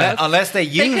taken care Yeah. of. Unless they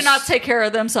They use cannot take care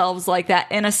of themselves like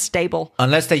that in a stable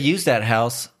that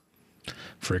house.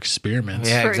 For experiments.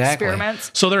 Yeah. for exactly.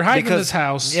 experiments. So they're hiding in Because- this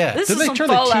house. yeah. This Did is they some turn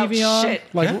the Fallout TV on? shit.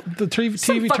 Like Yeah. the TV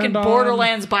Some fucking turned on.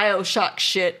 Borderlands Bioshock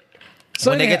shit. So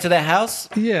When they anyhow- get to that house,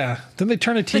 yeah. Then they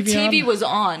turn the The TV, TV on. was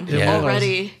on Yeah.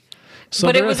 already. So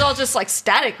But it they're- was all just like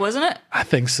static, wasn't it? I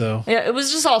think so. Yeah, it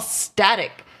was just all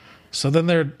static. So then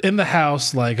they're in the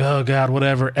house, like, oh god,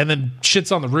 whatever, and then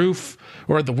shit's on the roof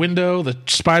or at the window. The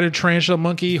spider, tarantula,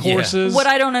 monkey, horses, What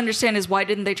I don't understand is why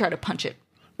didn't they try to punch it?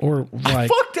 or like,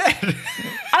 fuck that.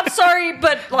 I'm sorry,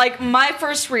 but like my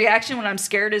first reaction when I'm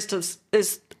scared is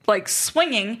like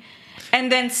swinging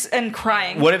and then and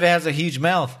crying. What if it has a huge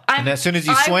mouth? And as soon as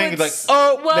you I swing, would it's like, s-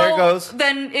 oh, well, there it goes.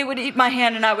 Then it would eat my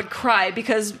hand and I would cry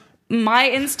because my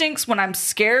instincts when I'm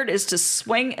scared is to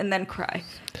swing and then cry.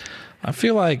 I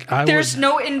feel like I There's would.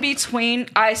 no in between.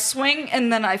 I swing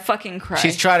and then I fucking cry.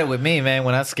 She's tried it with me, man,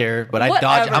 when I'm scared. But I dodge.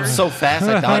 Whatever. I'm so fast,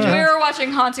 I dodge When we it. were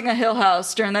watching Haunting a Hill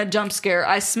House during that jump scare,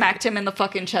 I smacked him in the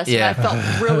fucking chest Yeah. and I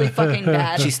felt really fucking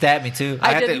bad. She stabbed me, too.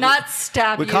 I had did to- not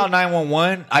stab We you. called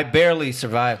 911. I barely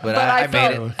survived, but But I I, made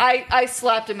felt it. I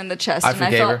slapped him in the chest I and I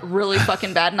forgave felt her. really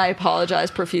fucking bad and I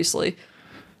apologized profusely.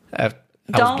 I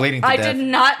was bleeding to I death. did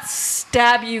not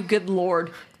stab you, good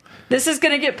lord. This is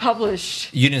gonna get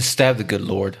published. You didn't stab the good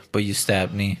Lord, but you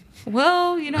stabbed me.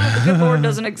 Well, you know, the good lord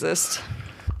doesn't exist.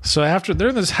 So after they're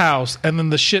in this house, and then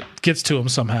the shit gets to them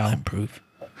somehow. Proof.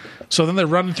 So then they're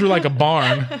running through like a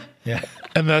barn, Yeah.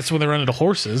 and that's when they run into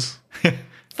horses.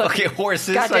 Fucking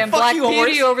horses. Goddamn Like, fuck Black you, horse.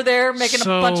 Beauty over there making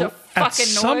So a bunch of fucking at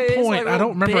some noise. point, like a I don't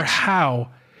little remember bitch. how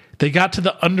they got to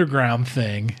the underground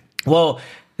thing. Well,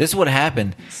 this is what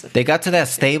happened. They got to that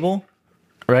stable,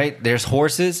 right? There's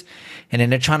horses, and then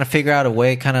they're trying to figure out a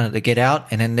way kind of to get out.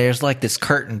 And then there's like this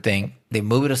curtain thing. They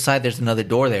move it aside. There's another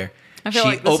door there. I feel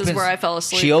like this is where I fell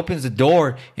asleep. She opens the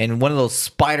door, and one of those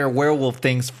spider werewolf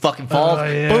things fucking falls. Oh,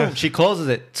 yeah. Boom! She closes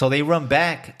it. So they run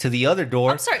back to the other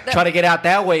door, I'm sorry, that- try to get out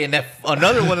that way, and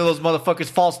another one of those motherfuckers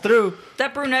falls through.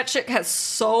 That brunette chick has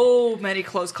so many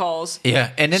close calls. Yeah,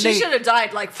 and then She they. should have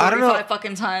died like I don't know. 45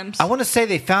 fucking times. I want to say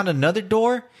they found another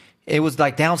door. It was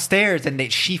like downstairs, and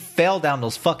she fell down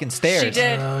those fucking stairs. She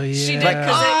did. Oh, She yeah. did Like,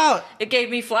 because oh! it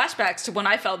gave me flashbacks to when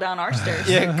I fell down our stairs.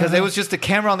 Yeah, because it was just a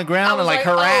camera on the I ground and was like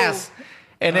her like, ass.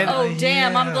 And then Oh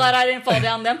damn! I'm glad I didn't fall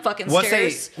down them fucking once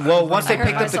stairs. once I they hurt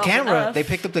picked up the myself camera, enough. they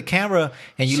picked up the camera,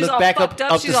 and you She's look all back fucked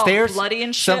up up. She's the all stairs. bloody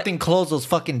and shit. Something closed those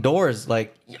fucking doors,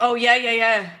 like, Oh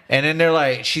yeah. and then they're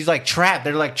like, she's like trapped.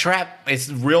 They're like trapped. It's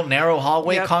real narrow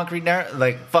hallway, Yep. concrete narrow,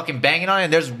 like fucking banging on it.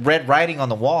 And there's red writing on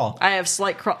the wall. I have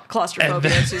slight claustrophobia, And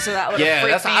then- too, so that would have Yeah,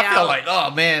 freaked that's. me I out. feel like,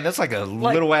 oh man, that's like a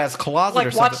little ass closet or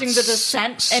like something. watching The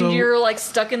Descent, So- and you're like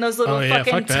stuck in those little Oh, yeah,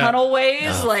 fucking fuck that. tunnel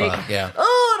ways. Oh, like, fuck, yeah.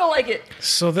 oh, I don't like it.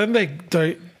 So then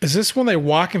they is this when they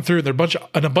walking through? They're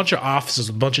a bunch of offices,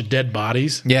 a bunch of dead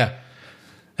bodies, Yeah.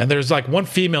 and there's like one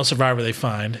female survivor they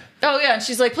find. Oh yeah, and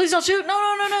she's like, please don't shoot. No.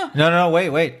 No,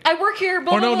 wait. I work here.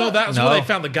 Blah, Or no, blah, blah. that was No. when they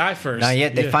found the guy first. Not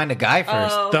yet. They Yeah. find the guy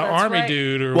first. Oh, the that's army right.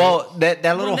 dude. Or Well, that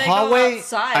little they go hallway,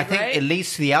 outside, I think right? it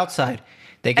leads to the outside.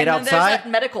 They get And then there's outside. that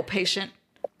medical patient.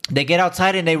 They get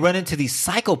outside and they run into these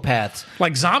psychopaths.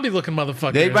 Like zombie-looking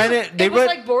motherfuckers. They run it. They It was run,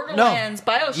 like Borderlands,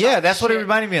 Bioshock Yeah, that's what it shit.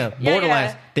 reminded me of. Yeah,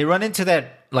 Borderlands. yeah. They run into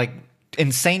that like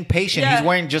insane patient. Yeah. He's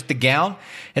wearing just the gown,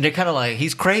 and they're kind of like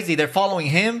he's crazy. They're following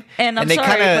him, And I'm they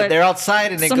sorry, but they're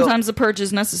outside and they go Sometimes the purge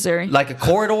is necessary. like a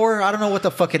corridor. I don't know what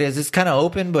the fuck it is. It's kind of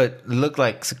open, but it looked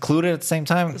like secluded at the same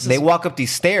time. They walk up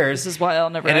these stairs. This is why I'll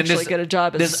never and then actually get a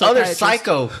job as This a other psychiatrist.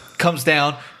 psycho comes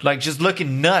down, like just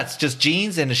looking nuts, just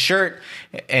jeans and a shirt,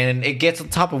 and it gets on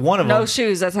top of one of them. No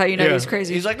shoes. That's how you know Yeah. he's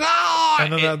crazy. He's like, ah!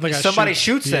 And then that guy Somebody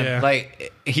shoots- shoots him. yeah.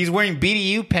 Like he's wearing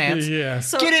BDU pants. Yeah.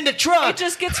 So Get in the truck. It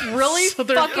just gets really So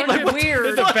they're fucking like, what the- weird.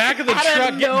 in the back of the Out truck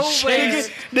getting nowhere.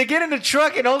 chased. They get in the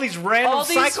truck and all these random All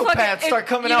these psychopaths fucking- start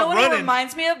coming you out know what It running.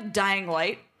 reminds me of Dying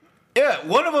Light. Yeah,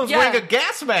 one of them's Yeah. wearing a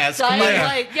gas mask. Dying like,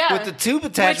 Light, yeah. With the tube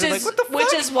attached. Which Like, is, what the fuck?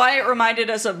 which is why it reminded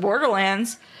us of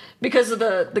Borderlands because of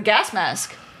the gas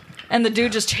mask and the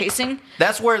dude just chasing.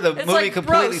 That's where the It's movie like,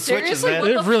 completely bro, switches, seriously, man.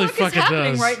 what It the really fuck fucking is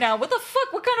happening does. right now? What the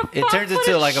fuck? What kind of It found turns into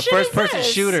footage like a shit is first-person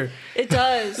this? shooter. It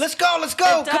does. Let's go, let's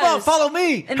go. It Come on, does. follow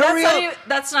me. And Hurry up.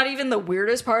 that's not even the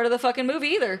weirdest part of the fucking movie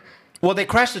either. Well, they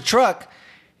crash the truck,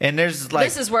 and there's like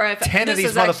This is where I fe- 10 of this these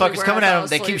is actually motherfuckers where coming I at fell them.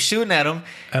 They keep asleep. shooting at them,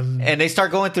 And- and they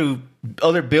start going through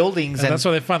other buildings. And And that's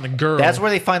where they find the girl. that's where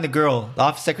they find the girl, the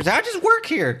office secretary. I just work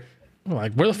here.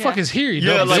 Like, where the fuck Yeah. is here? You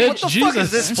Yeah, dumb like, bitch? what the fuck Jesus.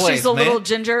 is this place, She's a man? little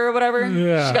ginger or whatever.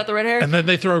 Yeah. She got the red hair. And then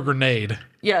they throw a grenade.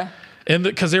 Yeah. And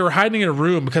because they were hiding in a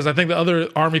room because I think the other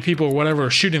army people or whatever are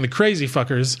shooting the crazy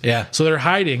fuckers. Yeah. So they're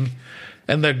hiding,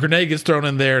 and the grenade gets thrown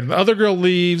in there, and the other girl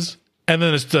leaves, and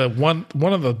then it's the one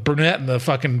of the brunette and the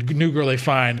fucking new girl they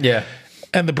find. Yeah.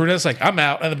 And the brunette's like, I'm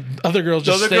out, and the other girl The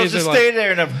just other girl stays just there. stay Like,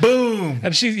 there, and a boom.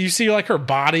 and you see like her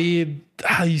body.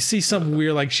 You see something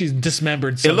weird, like she's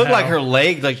dismembered. It Somehow. looked like her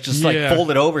leg, like just like Yeah.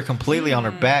 folded over completely on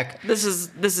her back. This is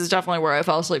definitely where I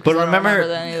fell asleep. But 'cause I don't remember,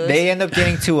 any of this. they end up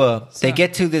getting to they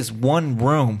get to this one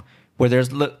room where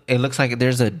it looks like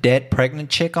there's a dead pregnant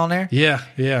chick on there. Yeah,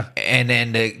 yeah. And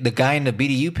then the guy in the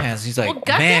BDU pants, he's like, Well,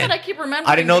 goddamn man, it, I keep remembering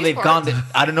I didn't know these they've gone. parts."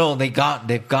 I don't know they've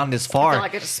gone this far.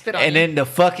 like I just spit on and you. then the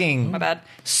fucking My bad.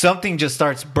 something just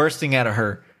starts bursting out of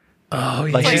her, Oh,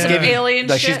 like yeah. she's some giving alien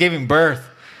like she's shit? giving birth.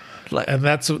 Like, And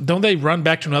that's don't they run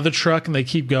back to another truck and they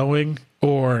keep going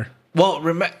or well,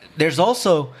 there's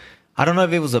also. I don't know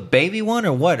if it was a baby one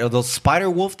or what. Or those spider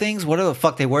wolf things, whatever the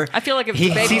fuck they were. I feel like if he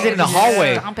the baby sees it in the would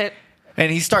hallway, stomp it.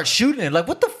 and he starts shooting it. Like,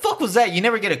 what the fuck was that? You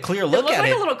never get a clear It look looked at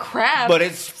like it, a little crab. but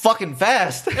it's fucking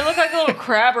fast. It looked like a little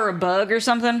crab or a bug or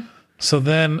something. so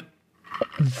then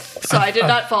So I did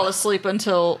not fall asleep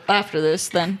until after this.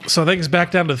 Then so I think it's back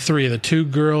down to 3, the 2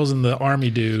 girls and the army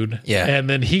dude. Yeah. And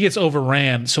then he gets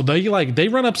overran. So they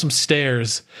run up some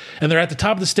stairs and they're at the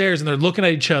top of the stairs and they're looking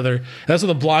at each other. That's when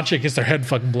the blonde chick gets their head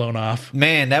fucking blown off.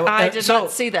 Man, that I did not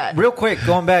see that. Real quick,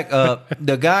 going back,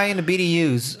 the guy in the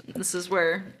BDUs, this is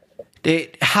where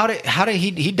how did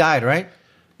he died, right?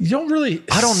 You don't really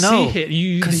I don't see know. it.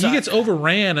 He 'Cause gets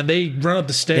overran and they run up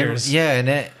the stairs. Yeah,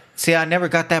 and see, I never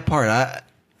got that part.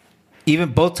 Even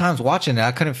both times watching it,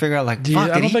 I couldn't figure out like, Dude, fuck, I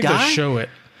did don't he think die? they show it.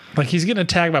 Like he's getting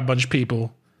attacked by a bunch of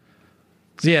people.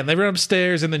 Yeah, and they run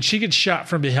upstairs and then she gets shot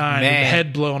from behind with the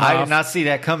head blown I off. did not see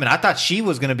that coming. I thought she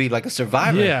was gonna be like a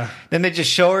survivor. Yeah. Then they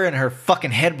just show her and her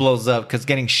fucking head blows up because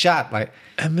getting shot like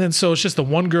And then so it's just the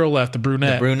one girl left, the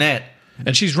brunette. brunette.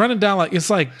 And she's running down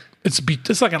it's like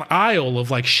an aisle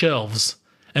of like shelves.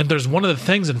 And there's one of the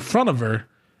things in front of her,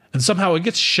 and somehow it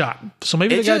gets shot. So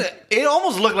maybe It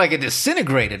almost looked like it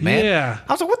disintegrated, man. Yeah.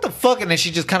 I was like, what the fuck? And then she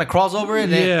just kind of crawls over it.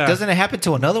 And Yeah. doesn't it happen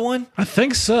to another one? I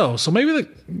think so. So maybe the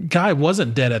guy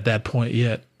wasn't dead at that point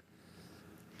yet.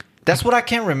 That's what I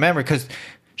can't remember because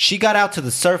she got out to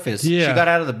the surface. Yeah. She got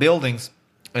out of the buildings,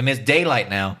 and it's daylight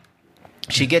now.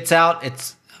 She gets out.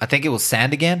 I think it was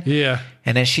sand again. Yeah.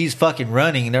 And then she's fucking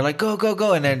running, and they're like, go, go,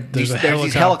 go. And then there's these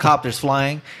helicopter. helicopters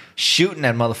flying, shooting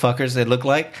at motherfuckers, they look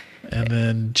like. And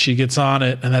then she gets on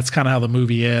it, and that's kind of how the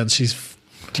movie ends. She's,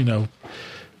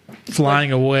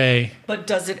 flying away. But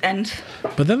does it end?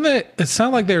 But then it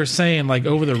sounded like they were saying, like,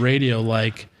 over the radio,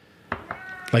 like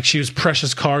she was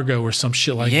precious cargo or some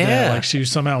shit like that. Yeah. Like she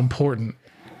was somehow important.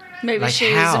 Maybe Like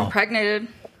she how? was impregnated.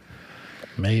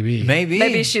 Maybe.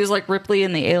 Maybe she was like Ripley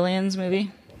in the Aliens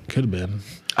movie. Could have been.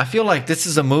 I feel like this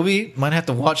is a movie. Might have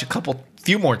to watch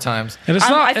few more times. And it's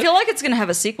I feel like it's going to have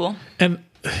a sequel. And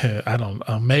I don't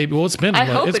know. Maybe. Well, it's been. I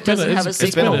hope it's it been. doesn't have a It's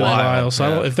sequel. been a It's been a while, while. So I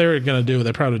yeah. don't, if they were going to do it,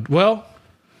 they probably. Well,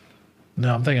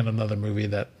 no. I'm thinking of another movie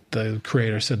that the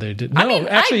creator said they did. No, I mean,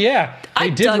 actually, yeah, I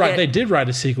they did dug write. it. They did write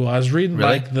a sequel. I was reading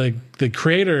Really? like the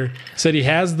creator said he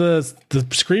has the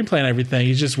screenplay and everything.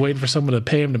 He's just waiting for someone to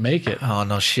pay him to make it. Oh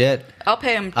no shit! I'll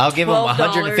pay him. I'll give him $12.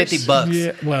 $150.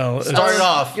 Yeah. Well, Start it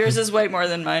off. Yours is way more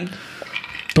than mine.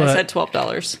 But I said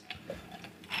 $12.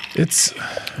 it's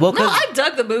Well, No, 'cause- I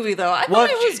dug the movie though. I thought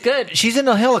it was good. She's in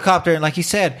the helicopter, and like you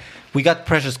said, we got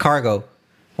precious cargo,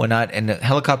 whatnot, and the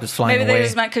helicopter's flying Maybe they away.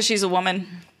 just meant because she's a woman.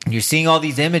 You're seeing all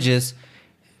these images,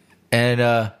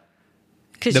 and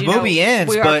Because The movie ends,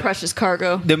 we are but- precious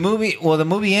cargo. the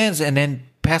movie ends, and then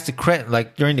past the credit,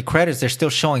 like during the credits, they're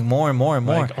still showing more and more and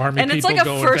more. like army And it's people like a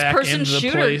going first back person into the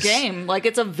shooter place. game. Like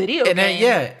it's a video And game.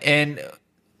 then and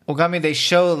Ogami, they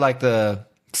show like the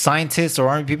scientists or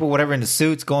army people, whatever, in the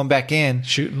suits going back in,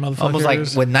 Shooting motherfuckers. almost like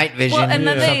with night vision. Well, and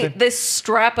then or something. they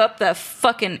strap up that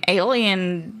fucking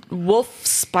alien wolf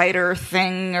spider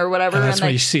thing or whatever. And that's and when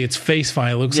they, you see its face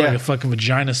finally. It looks Yeah. like a fucking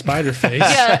vagina spider face.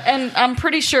 yeah, and I'm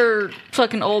pretty sure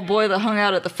fucking old boy that hung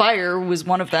out at the fire was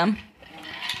one of them.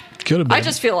 Could have been. I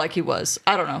just feel like he was.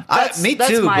 I don't know. Me That's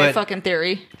too, my but- fucking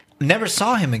theory. Never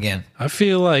saw him again. I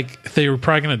feel like they were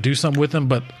probably going to do something with him,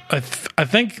 but I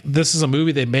think this is a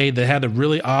movie they made that had a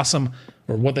really awesome,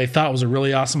 or what they thought was a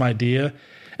really awesome idea.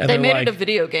 And They they're made like, it a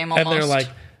video game almost. And they're like,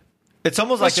 It's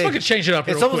almost let's like fucking change it up.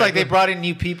 It's real almost quick. like they brought in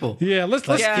new people. Yeah, let's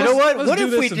Yeah. You know what? let's What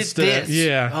do if we this did instead. this?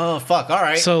 Yeah. Oh fuck! All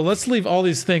right. So let's leave all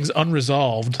these things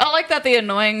unresolved. I like that the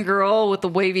annoying girl with the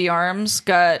wavy arms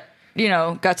got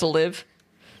to live.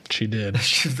 She did.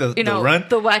 the, You know, the run,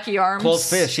 the wacky arms. closed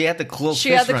fist. She had the closed. She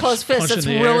fist had the run. closed fist. Punch in It's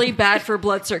the air. really bad for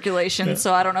blood circulation.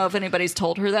 So I don't know if anybody's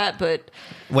told her that, but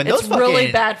When it's those really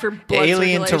fucking bad for blood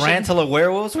alien circulation. tarantula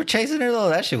werewolves were chasing her though,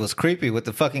 that shit was creepy with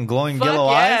the fucking glowing Fuck yellow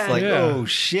yeah. eyes. Like, Yeah. oh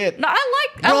shit. No, I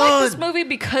like this Run! movie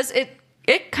because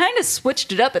it kind of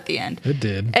switched it up at the end. It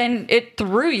did. And it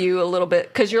threw you a little bit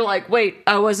because you're like, wait,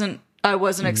 I wasn't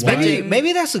expecting.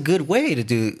 Maybe that's a good way to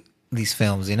do these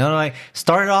films. You know, like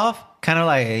start it off kind of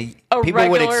like A people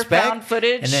would regular expect, found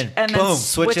footage, and then and then boom,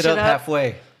 switch it up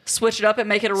halfway. switch it up and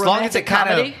make it a As long as romantic it kind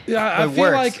comedy. of Yeah, I it feel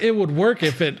works. like it would work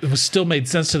if it was still made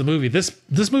sense to the movie. This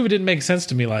movie didn't make sense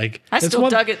to me. Like I it's still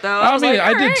dug it, though. I I was mean, like,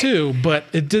 I did alright. too, but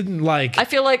it didn't like. I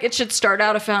feel like it should start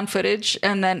out a found footage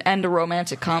and then end a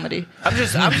romantic comedy. I'm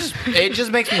just. It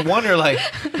just makes me wonder, like,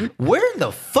 where in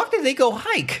the fuck did they go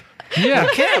hike? yeah,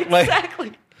 Camp, like,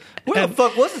 Exactly. where the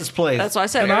fuck was this place? That's why I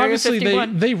said and Area obviously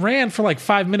 51. they ran for like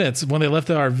 5 minutes when they left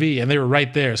the RV, and they were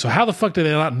right there. So how the fuck did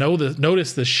they not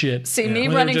notice this shit? See me when they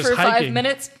were running just for 5 hiking?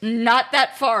 minutes, not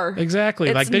that far. Exactly.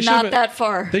 It's like they not should that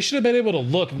far. They should have been able to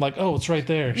look and like, oh, it's right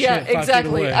there. Yeah, Shit, 5 feet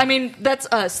exactly. away. I mean, that's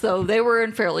us though. They were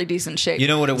in fairly decent shape. You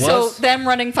know what it So was? them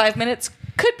running 5 minutes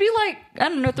could be like, I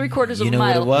don't know, 3/4 of You a know what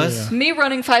mile. it was? Yeah. Me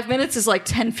running 5 minutes is like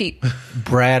 10 feet.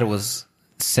 Brad was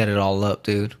set it all up,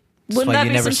 dude. That's Wouldn't why that you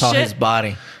be never some saw shit? his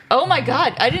body. Oh my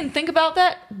God. I didn't think about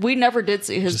that. We never did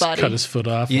see his just body. cut his foot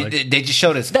off. Like, They just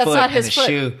showed his That's foot not and his his foot.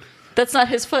 shoe. That's not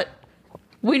his foot.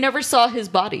 We never saw his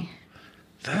body.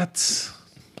 that's.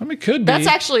 I mean, it could be. That's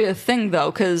actually a thing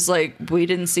though, because like we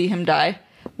didn't see him die.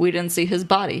 We didn't see his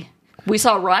body. We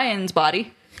saw Ryan's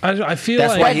body. I feel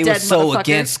That's like why he Dead was so motherfucker.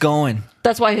 against going.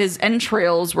 That's why his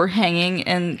entrails were hanging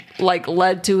and like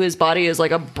led to his body as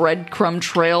like a breadcrumb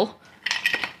trail.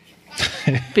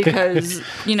 Because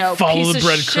Follow piece the of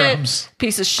breadcrumbs. shit,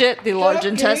 piece of shit. The large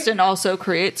intestine also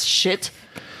creates shit.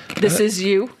 This is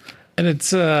you. and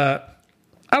it's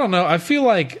I don't know. I feel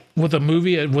like with a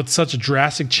movie with such a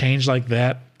drastic change like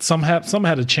that, some had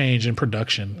to change in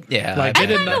production. Yeah, like I they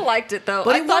didn't. kind of liked it though.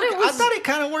 But I thought it was. I thought it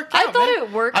kind of worked I out. thought man.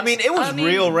 it worked. I mean, it was I mean,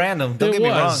 real random. Don't it get me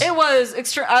wrong. was. It was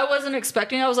extra. I wasn't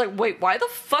expecting. I was like, wait, why the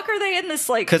fuck are they in this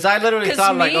like? Because I literally 'cause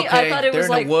thought, like, me, okay, I thought it they're was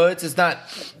in like, the woods. It's not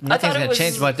nothing's it gonna was-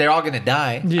 change, but they're all gonna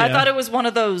die. Yeah. I thought it was one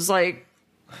of those like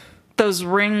those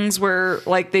rings where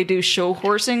like they do show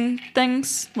horsing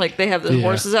things. Like they have the Yeah.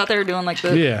 horses out there doing like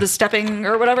Yeah. the stepping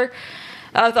or whatever.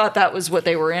 I thought that was what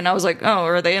they were in. I was like, oh,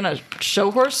 are they in a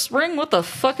show horse ring? What the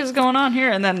fuck is going on here?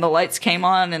 And then the lights came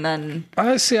on, and then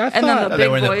I see. I then thought the They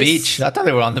big were in the voice- beach. I thought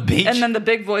they were on the beach. and then the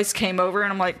big voice came over,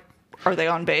 and I'm like, are they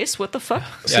on base? What the fuck?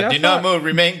 See, I do not thought- move,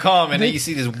 remain calm, and then you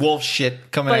see this wolf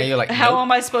shit coming at you. Like, how nope.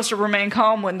 am I supposed to remain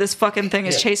calm when this fucking thing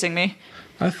is chasing me?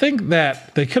 I think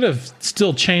that they could have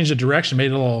still changed the direction,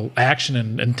 made it a little action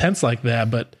and intense like that,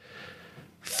 but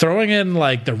throwing in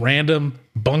like the random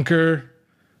bunker,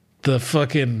 the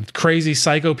fucking crazy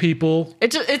psycho people.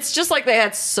 It's just like they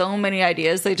had so many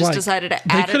ideas. They just Like, decided to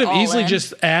they add could it have all easily in.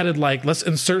 just added like, let's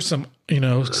insert some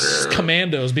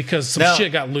commandos because some No,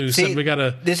 shit got loose see, and we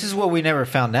gotta. This is what we never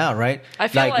found out, right? I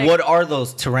feel like- what are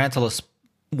those tarantula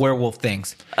werewolf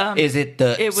things? Is it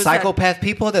the it was psychopath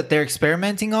people that they're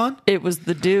experimenting on, It was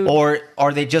the dude. or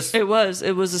are they just? It was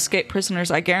escape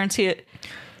prisoners. I guarantee it.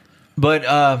 But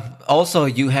also,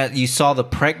 you saw the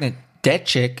pregnant dead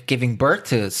chick giving birth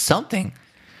to something,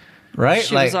 right?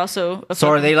 She was also a so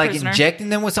are they fucking like prisoner. injecting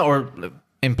them with some, or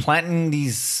implanting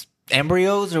these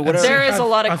embryos or whatever. There is a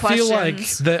lot of I feel like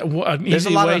questions. that There's a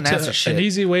lot of unanswered shit. an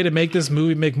easy way to make this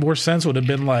movie make more sense would have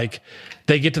been like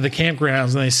they get to the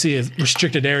campgrounds and they see a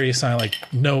restricted area sign like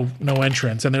no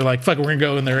entrance, and they're like, "Fuck it, we're gonna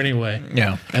go in there anyway."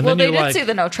 Yeah. And Well, then they you're did like, see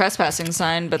the no trespassing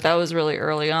sign, but that was really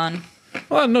early on.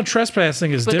 "Well, no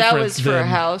trespassing is But that different." was for a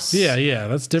house. Yeah,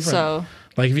 that's different. So-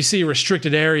 like if you see a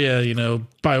restricted area,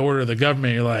 by order of the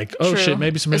government, you're like, "Oh True. shit,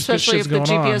 maybe some Especially shit's if the going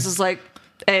GPS on." is like,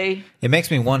 A, It makes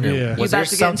me wonder. Yeah. Was you there about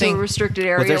to get into something? a restricted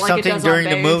area Was there like it something does during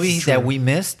on the Babe? movie that we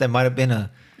missed that might have been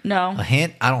a No.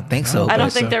 hint? I don't think so. I don't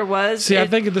but- think so. there was. See, I It-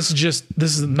 think this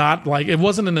is not like it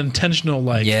wasn't an intentional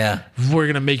like. Yeah. we're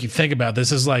gonna make you think about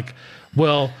this. Is like,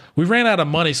 well, we ran out of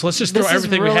money, so let's just throw This is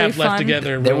everything we really have left fun.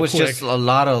 together. There real was quick. just a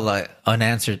lot of like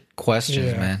unanswered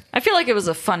questions, Yeah. man. I feel like it was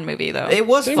a fun movie, though. It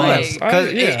was It fun was.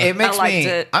 because Yeah. it makes I liked me.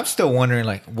 it. I'm still wondering,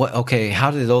 like, what? Okay, how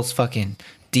did those fucking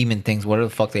demon things, whatever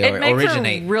the fuck they It are, made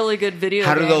originate? for a really good video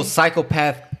How do game. those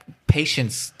psychopath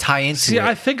patients tie into See, it?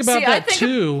 I think about See, that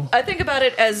too. I think about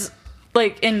it as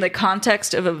like in the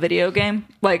context of a video game.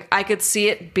 Like I could see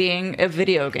it being a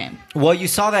video game. Well, you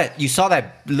saw that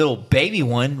little baby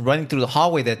one running through the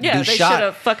hallway that Yeah, dude they should shot.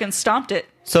 have fucking stomped it.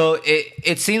 So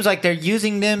it seems like they're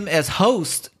using them as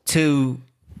hosts to.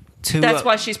 That's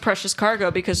why she's precious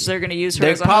cargo, because they're going to use her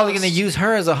they're as a probably host. going to use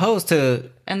her as a host to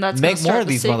And that's make gonna more start of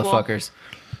the these sequel. motherfuckers.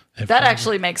 That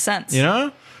actually makes sense. You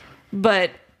know?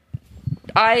 But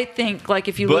I think like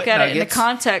if you But look at it in the nuggets.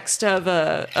 context of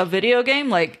a video game,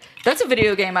 like that's a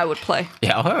video game I would play.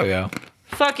 Yeah, oh yeah.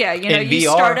 Fuck yeah. You In you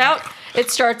VR.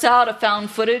 it starts out a found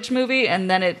footage movie and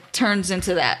then it turns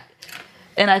into that.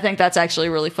 And I think that's actually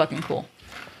really fucking cool.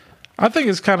 I think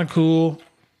it's kind of cool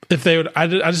if they would. I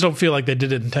just don't feel like they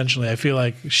did it intentionally. I feel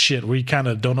like shit. We kind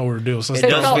of don't know what we're doing. So let's It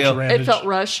throw does a bunch feel- of It random felt sh-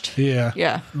 rushed. Yeah,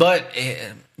 Yeah. But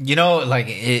like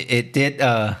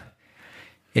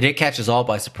it did catch us all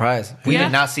by surprise. We Yeah.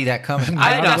 did not see that coming.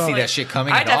 I did not see definitely- that shit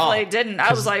coming I at all. definitely didn't.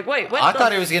 I was like, wait, what? I the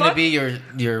thought it was going to fuck? be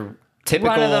your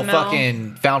typical Run-of-the-mill.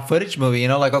 fucking found footage movie.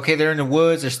 Like, okay, they're in the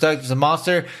woods, they're stuck, there's a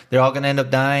monster, they're all going to end up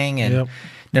dying, and Yep.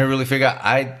 never really figure out.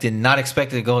 I did not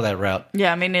expect it to go that route.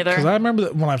 Yeah, me neither. because I remember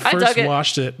that when I dug first it.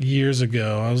 watched it years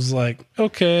ago, I was like,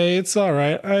 okay, it's all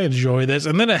right. I enjoy this,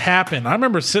 and then it happened. I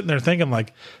remember sitting there thinking,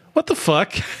 like, what the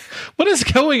fuck? What is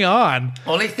going on?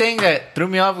 Only thing that threw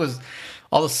me off was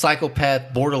all the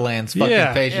psychopath Borderlands fucking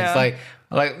Yeah. patients. Yeah.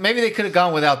 Like maybe they could have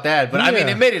gone without that, but I mean,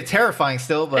 Yeah. it made it terrifying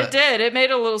still. But It did. It made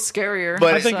it a little scarier.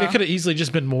 But I think so. it could have easily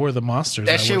just been more of the monsters.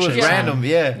 that shit was random.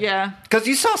 Yeah, Yeah. Because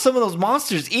you saw some of those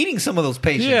monsters eating some of those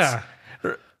patients. Yeah.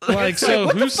 Like, so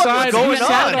what the whose fuck is side? going Whose on?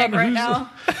 side Happening right who's- now.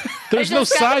 There's It no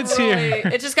just got sides really-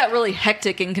 here. It just got really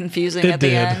hectic and confusing It at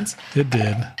did. the end. It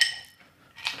did.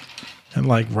 And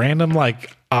like random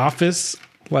like office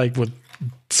like with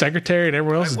secretary and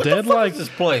everyone else is what the dead. fuck Like is this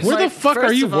place? where the Like, fuck are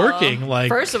first you of all- working? Like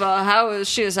first of all, how is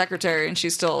she a secretary and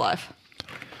she's still alive?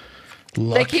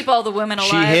 luck. They keep all the women alive.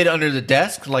 She hid under the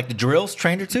desk like the drills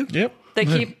trained her to. Yep. They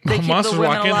keep the Monsters women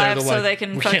walk in there, alive they're so like, they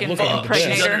can "We can't fucking look under the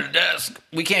impregnate She's desk." under her. the desk.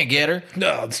 We can't get her.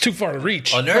 No, it's too far to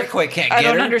reach. An earthquake can't I get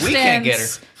don't her. understand. We can't get her.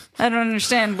 I don't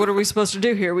understand. What are we supposed to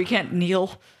do here? We can't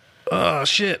kneel. Oh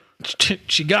shit.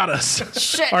 She got us.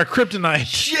 Shit. Our kryptonite.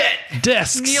 Shit.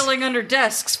 Desks. Kneeling under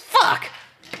desks. Fuck.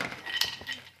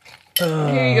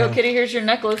 Here you go, kitty. Here's your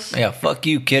necklace. Yeah, fuck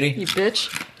you, Kitty. You bitch.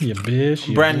 You bitch.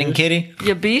 You Brandon bitch. Kitty.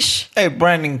 You beesh. Hey,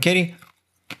 Brandon Kitty.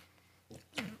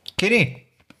 Kitty.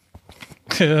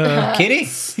 Kitty?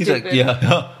 He's like, Stupid.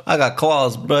 yeah, I got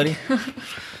claws, buddy.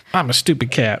 I'm a stupid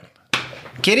cat.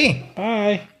 Kitty.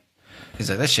 Bye. He's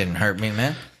like, that shouldn't hurt me,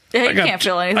 man. Yeah, he can't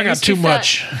feel anything. I got He's too fat.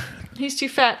 much. He's too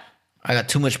fat. I got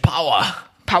too much power.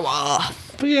 Power.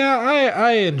 But yeah,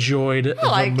 I enjoyed I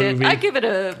liked the it. movie. I give it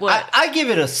a what? I give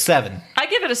it a 7. I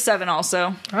give it a 7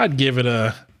 also. I'd give it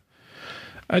a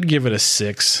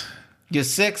 6. You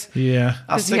 6? Yeah.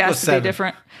 I'll Because he stick with has to 7. be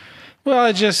different. Well,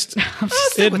 I just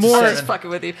it with more the Just 7. fucking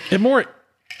with you. it more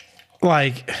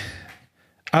like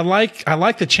I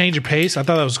like the change of pace. I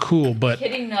thought that was cool, but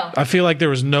Kidding, no. I feel like there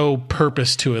was no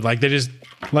purpose to it. Like they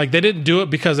didn't do it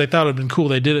because they thought it'd been cool.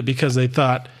 They did it because they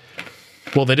thought.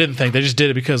 Well, they didn't think. They just did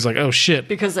it because like, oh shit,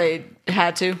 Because they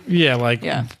had to. yeah, like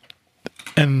Yeah.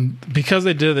 And because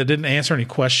they did, they didn't answer any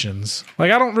questions.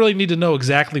 Like I don't really need to know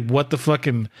exactly what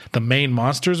the main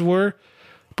monsters were,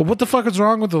 but what the fuck is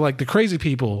wrong with the crazy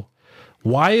people?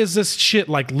 Why is this shit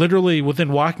like literally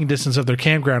within walking distance of their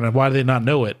campground, and why do they not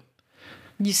know it?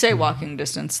 You say walking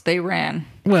distance. They ran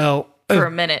Well, for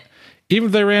a minute. even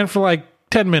if they ran for like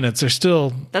 10 minutes, they're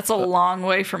still That's a long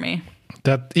way for me.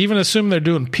 that. Even assume they're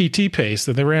doing PT pace,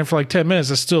 that they ran for like 10 minutes,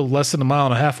 that's still less than a mile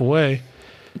and a half away.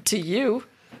 To you.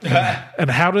 And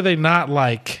how do they not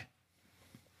like?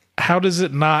 How does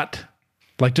it not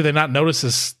Like, do they not notice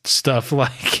this stuff?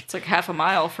 Like, It's like half a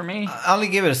mile for me. I only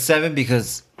give it a 7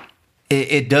 because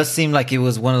it does seem like it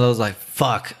was one of those like,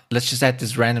 fuck, let's just add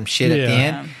this random shit at the Yeah.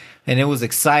 end, and it was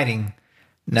exciting.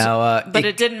 Now, But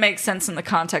it didn't make sense in the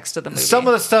context of the movie. some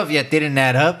of the stuff didn't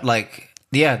add up. Like,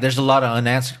 yeah, there's a lot of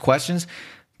unanswered questions,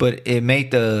 but it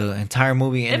made the entire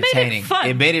movie made it entertaining. fun.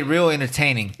 It made it real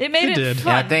entertaining. it made It it did.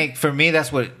 fun. And I think for me,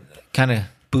 that's what kind of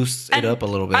boosts it And up a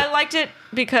little bit. I liked it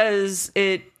because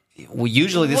Well,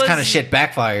 usually this was- kind of shit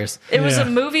backfires. it was Yeah. a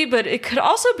movie, but it could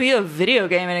also be a video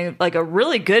game, and like a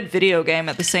really good video game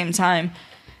at the same time.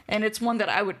 And it's one that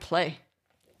I would play.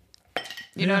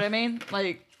 You know what I mean?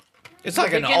 Like, It's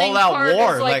like the an beginning all-out part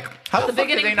war. is Like, how the the fuck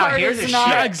did beginning they not part hear is this not-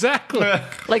 shit? yeah, exactly.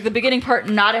 like the beginning part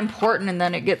not important, and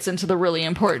then it gets into the really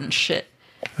important shit.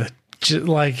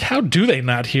 Like, how do they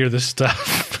not hear this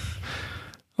stuff?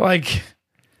 Like,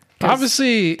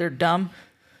 obviously, They're dumb.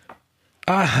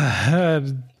 uh,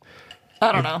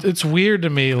 I don't know. it's weird to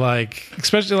me. Like,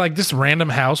 especially like this random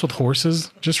house with horses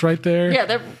just right there. Yeah,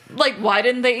 they're like, why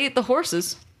didn't they eat the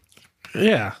horses?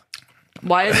 Yeah.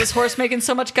 Why is this horse making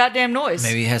so much goddamn noise?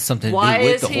 Maybe it has something to Why do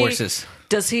with is the he- horses.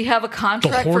 Does he have a The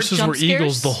contract horses for jump were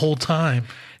eagles scares? the whole time.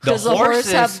 Does the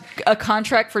horse have a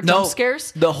contract for jump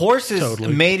scares? The horses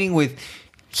Totally. mating with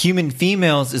human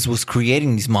females is what's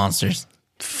creating these monsters.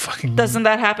 Fucking Doesn't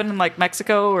that happen in like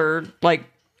Mexico or like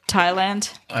Thailand?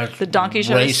 The donkey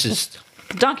shows. Racist.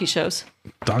 Donkey shows.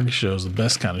 Donkey Show is the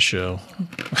best kind of show.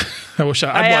 I wish I'd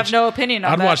I have watch, no opinion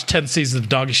on I'd that. watch 10 seasons of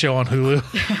Donkey Show on Hulu.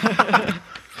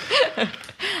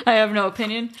 I have no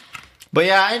opinion. But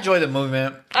yeah, I enjoy the movie,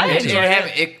 man. I enjoy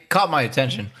it. It caught my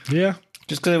attention Yeah.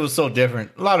 just because it was so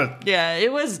different. A lot Yeah,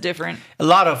 it was different.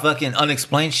 of fucking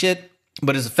unexplained shit.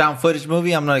 But it's a found footage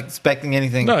movie. I'm not expecting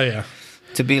anything Oh, yeah.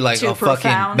 to be like Too a fucking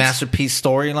profound. masterpiece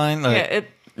storyline. Like, Yeah,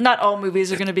 not all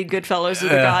movies are going to be Goodfellas or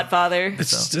The Yeah. Godfather.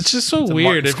 It's just so a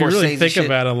weird Martin if you really Scorsese think shit.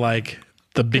 about it. Like,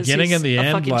 the 'Cause beginning he's and the a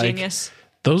end, fucking like, genius.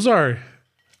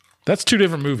 that's two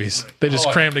different movies. They just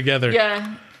crammed together.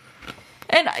 Yeah.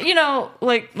 And you know,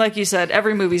 like you said,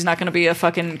 every movie's not going to be a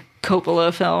fucking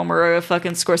Coppola film or a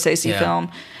fucking Scorsese Yeah.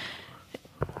 film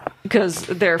because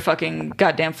they're fucking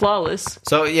goddamn flawless.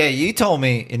 so yeah, you told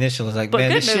me initially, like, man,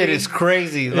 good this shit movie. is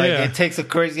crazy. Like, Yeah. it takes a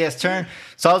crazy ass turn.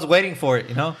 So I was waiting for it,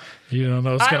 you know. You don't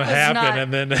know what's I going to was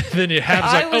happen. not- And then you have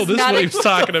I like, oh, was this is not what he was ex-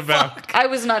 talking about. I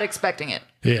was not expecting it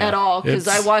Yeah, at all because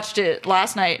I it's- watched it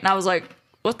last night and I was like,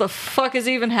 "What the fuck is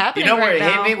even happening?" You know where right it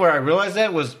now? hit me? Where I realized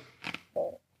that was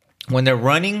when they're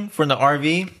running from the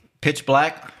RV, pitch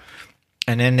black,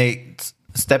 and then they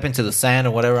step into the sand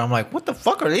or whatever. I'm like, what the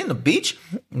fuck? Are they in the beach?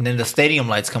 And then the stadium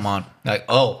lights come on. Like,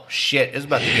 oh shit, it's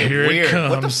about to get Here it weird.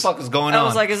 What the comes. fuck is going I on?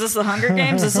 was like, "Is this the Hunger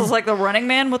Games? This is like the Running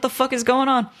Man. What the fuck is going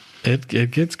on?" It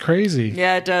gets crazy.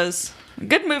 Yeah, it does.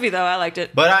 Good movie though. I liked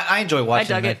it. but I enjoy I watching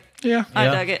dug man. it. Yeah. I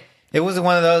Yeah. dug it. It wasn't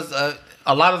one of those.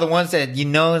 A lot of the ones that you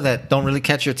know that don't really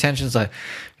catch your attention. It's like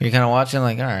you're kind of watching,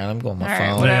 like, all right, let me go on my All right,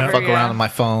 phone, whatever, fuck yeah. around on my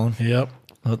phone. Yep.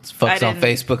 Let's fuck on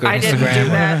Facebook or I didn't do Instagram.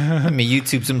 that. Let me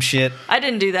YouTube some shit. I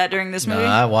didn't do that during this No, movie.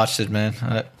 I watched it, man.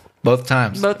 Both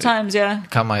times. Both times, yeah.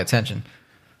 Caught my attention.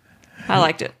 I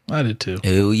liked it. I did too.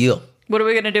 Oh, yeah. What are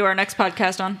we going to do our next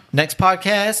podcast on? Next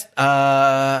podcast,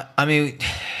 I mean,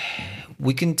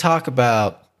 we can talk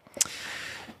about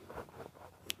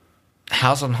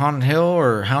House on Haunted Hill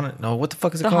or no, what the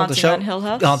fuck is it The called? Haunting on Hill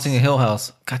House? Haunting on Hill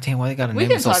House. God damn, why they got to We name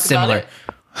can it so talk about similar? it.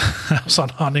 House on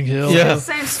Haunting Hill. Yeah,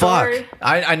 Same fuck. story.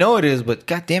 I know it is, but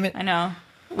god damn it. I know.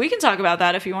 We can talk about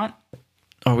that if you want.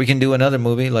 Or we can do another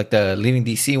movie like the Leaving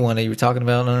DC one that you were talking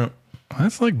about. No.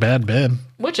 That's like Bad Ben.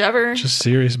 Whichever. Just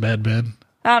serious Bad Ben.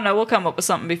 I don't know. We'll come up with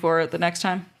something before it the next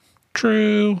time.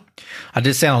 True. I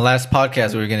did say on the last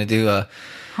podcast we were going to do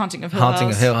Haunting of Hill Haunting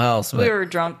House. of Hill House. We But were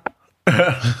drunk.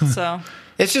 So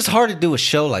it's just hard to do a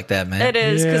show like that, man. it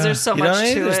is because Yeah. there's so You know much what I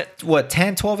mean? to There's, it. what,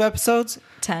 10, 12 episodes?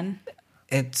 10.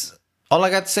 It's all I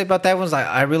got to say about that was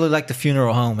I really like the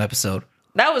funeral home episode.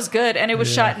 That was good. And it was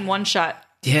shot in one shot.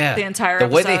 Yeah, The entire the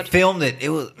way they episode. filmed it, it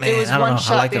was man. It was I don't one know. I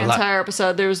shot liked the it a lot. entire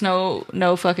episode. There was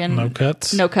no fucking No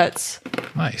cuts. no cuts.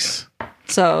 Nice.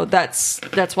 So that's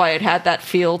why it had that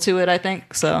feel to it, I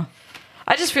think. So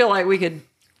I just feel like we could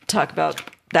talk about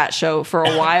that show for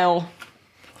a while.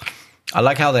 I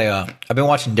like how they. I've been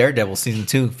watching Daredevil season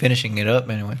 2, finishing it up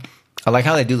anyway. I like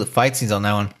how they do the fight scenes on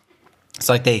that one. It's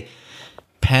like they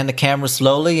pan the camera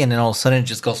slowly, and then all of a sudden it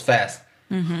just goes fast.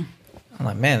 Mm-hmm. I'm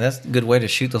like, man, that's a good way to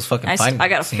shoot those fucking fight I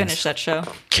gotta scenes. finish that show.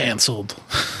 Canceled.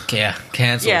 Yeah,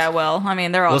 canceled. Yeah, well, I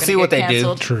mean, they're all We'll gonna see get what they do.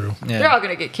 canceled. True. Yeah. They're all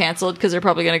gonna get canceled because they're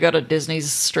probably gonna go to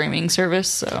Disney's streaming service.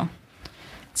 So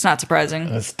it's not surprising.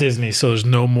 That's Disney, so there's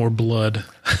no more blood.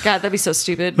 God, that'd be so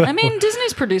stupid. I mean,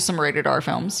 Disney's produced some rated R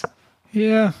films.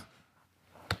 Yeah.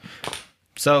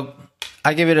 So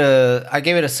I gave it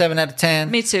a 7 out of 10.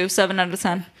 Me too. 7 out of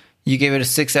 10. You gave it a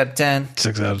 6 out of 10.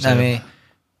 6 out of 10. I mean,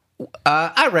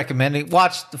 I recommend it.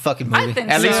 Watch the fucking movie I think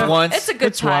at so. least once. It's a good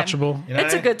It's time. watchable. You know It's what I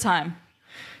a mean? good time.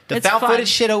 The It's found fun. footage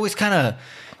shit always kind of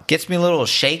gets me a little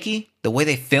shaky. The way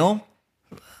they film.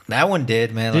 That one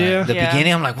did, man. Like, Yeah. The Yeah.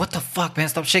 beginning, I'm like, what the fuck, man?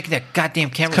 Stop shaking that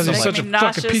goddamn camera Because so he's much. such a Making me fucking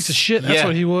nauseous. piece of shit. That's Yeah.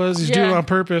 what he was. He's Yeah. doing it on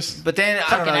purpose. But then, I don't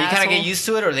Fucking know. You kind of asshole. get used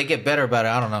to it or they get better about it.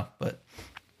 I don't know. But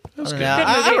That's I, good. don't know.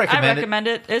 Good movie. I recommend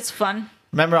it. it. It's fun.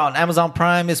 Remember on Amazon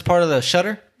Prime, it's part of the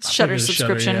Shudder. Shutter Maybe the Shudder,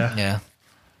 subscription. yeah. Yeah.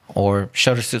 Or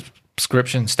Shudder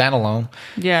subscription standalone.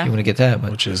 Yeah. You want to get that.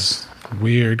 But Which is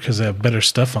weird because they have better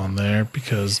stuff on there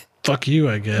because fuck you,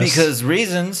 I guess. because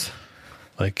reasons.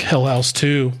 like Hell House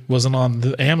 2 wasn't on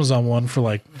the Amazon one for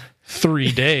like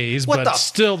 3 days, What the but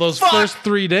still those fuck? first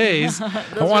 3 days, I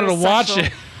Those wanted are to watch essential.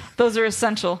 it. Those are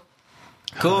essential.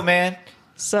 Cool, man.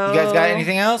 So You guys got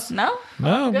anything else? No.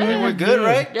 No, Good. man, We're good,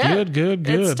 right? Yeah. Good.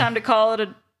 It's time to call it a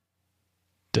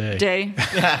Day. day.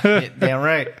 Yeah, damn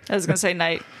right. I was gonna say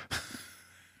night.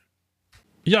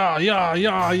 Yeah.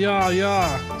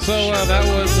 So that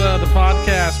was the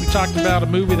podcast. We talked about a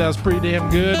movie that was pretty damn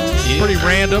good, pretty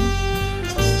random.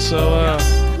 So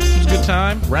it was a good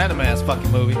time. Random ass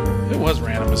fucking movie. It was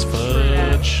random as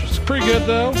fudge. It's pretty good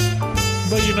though.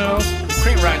 But you know,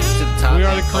 Cream rises to the top. we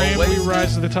are the cream. Always. We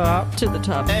rise to the top. To the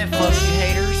top. And fuck you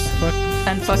haters. Fuck,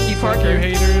 And fuck you, fuck Parker. you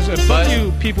haters, and fuck But-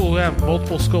 you people who have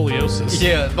multiple scoliosis.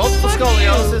 Yeah, multiple Fuck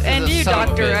scoliosis. you. is And a you, son of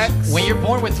a Dr. bitch. X. When you're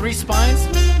born with 3 spines,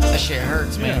 that shit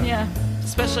hurts, man. Yeah.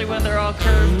 Especially when they're all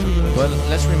curved. Well,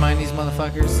 let's remind these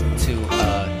motherfuckers to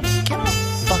get on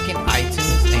fucking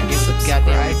iTunes and give us a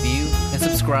goddamn review and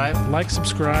subscribe. Like,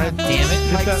 subscribe. Damn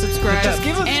it. Like, that- subscribe, just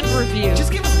give us- and review.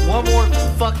 Just give us one more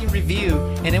fucking review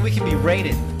and then we can be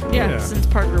rated. yeah, Yeah. since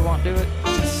Parker won't do it.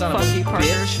 Son Fuck of a you, Parker.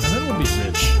 bitch. And then we'll be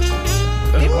rich.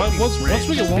 Then we'll Once, be once rich.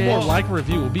 we get one more Bitch. like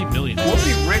review, we'll be millionaires. We'll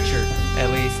be richer, at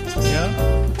least. Yeah,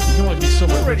 you can only be so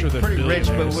much We're already richer than pretty rich,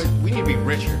 billionaires. but we need to be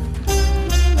richer.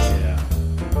 Yeah,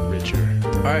 richer.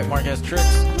 All right, Mark has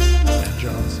tricks. And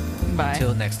John's. Bye.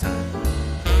 Until next time.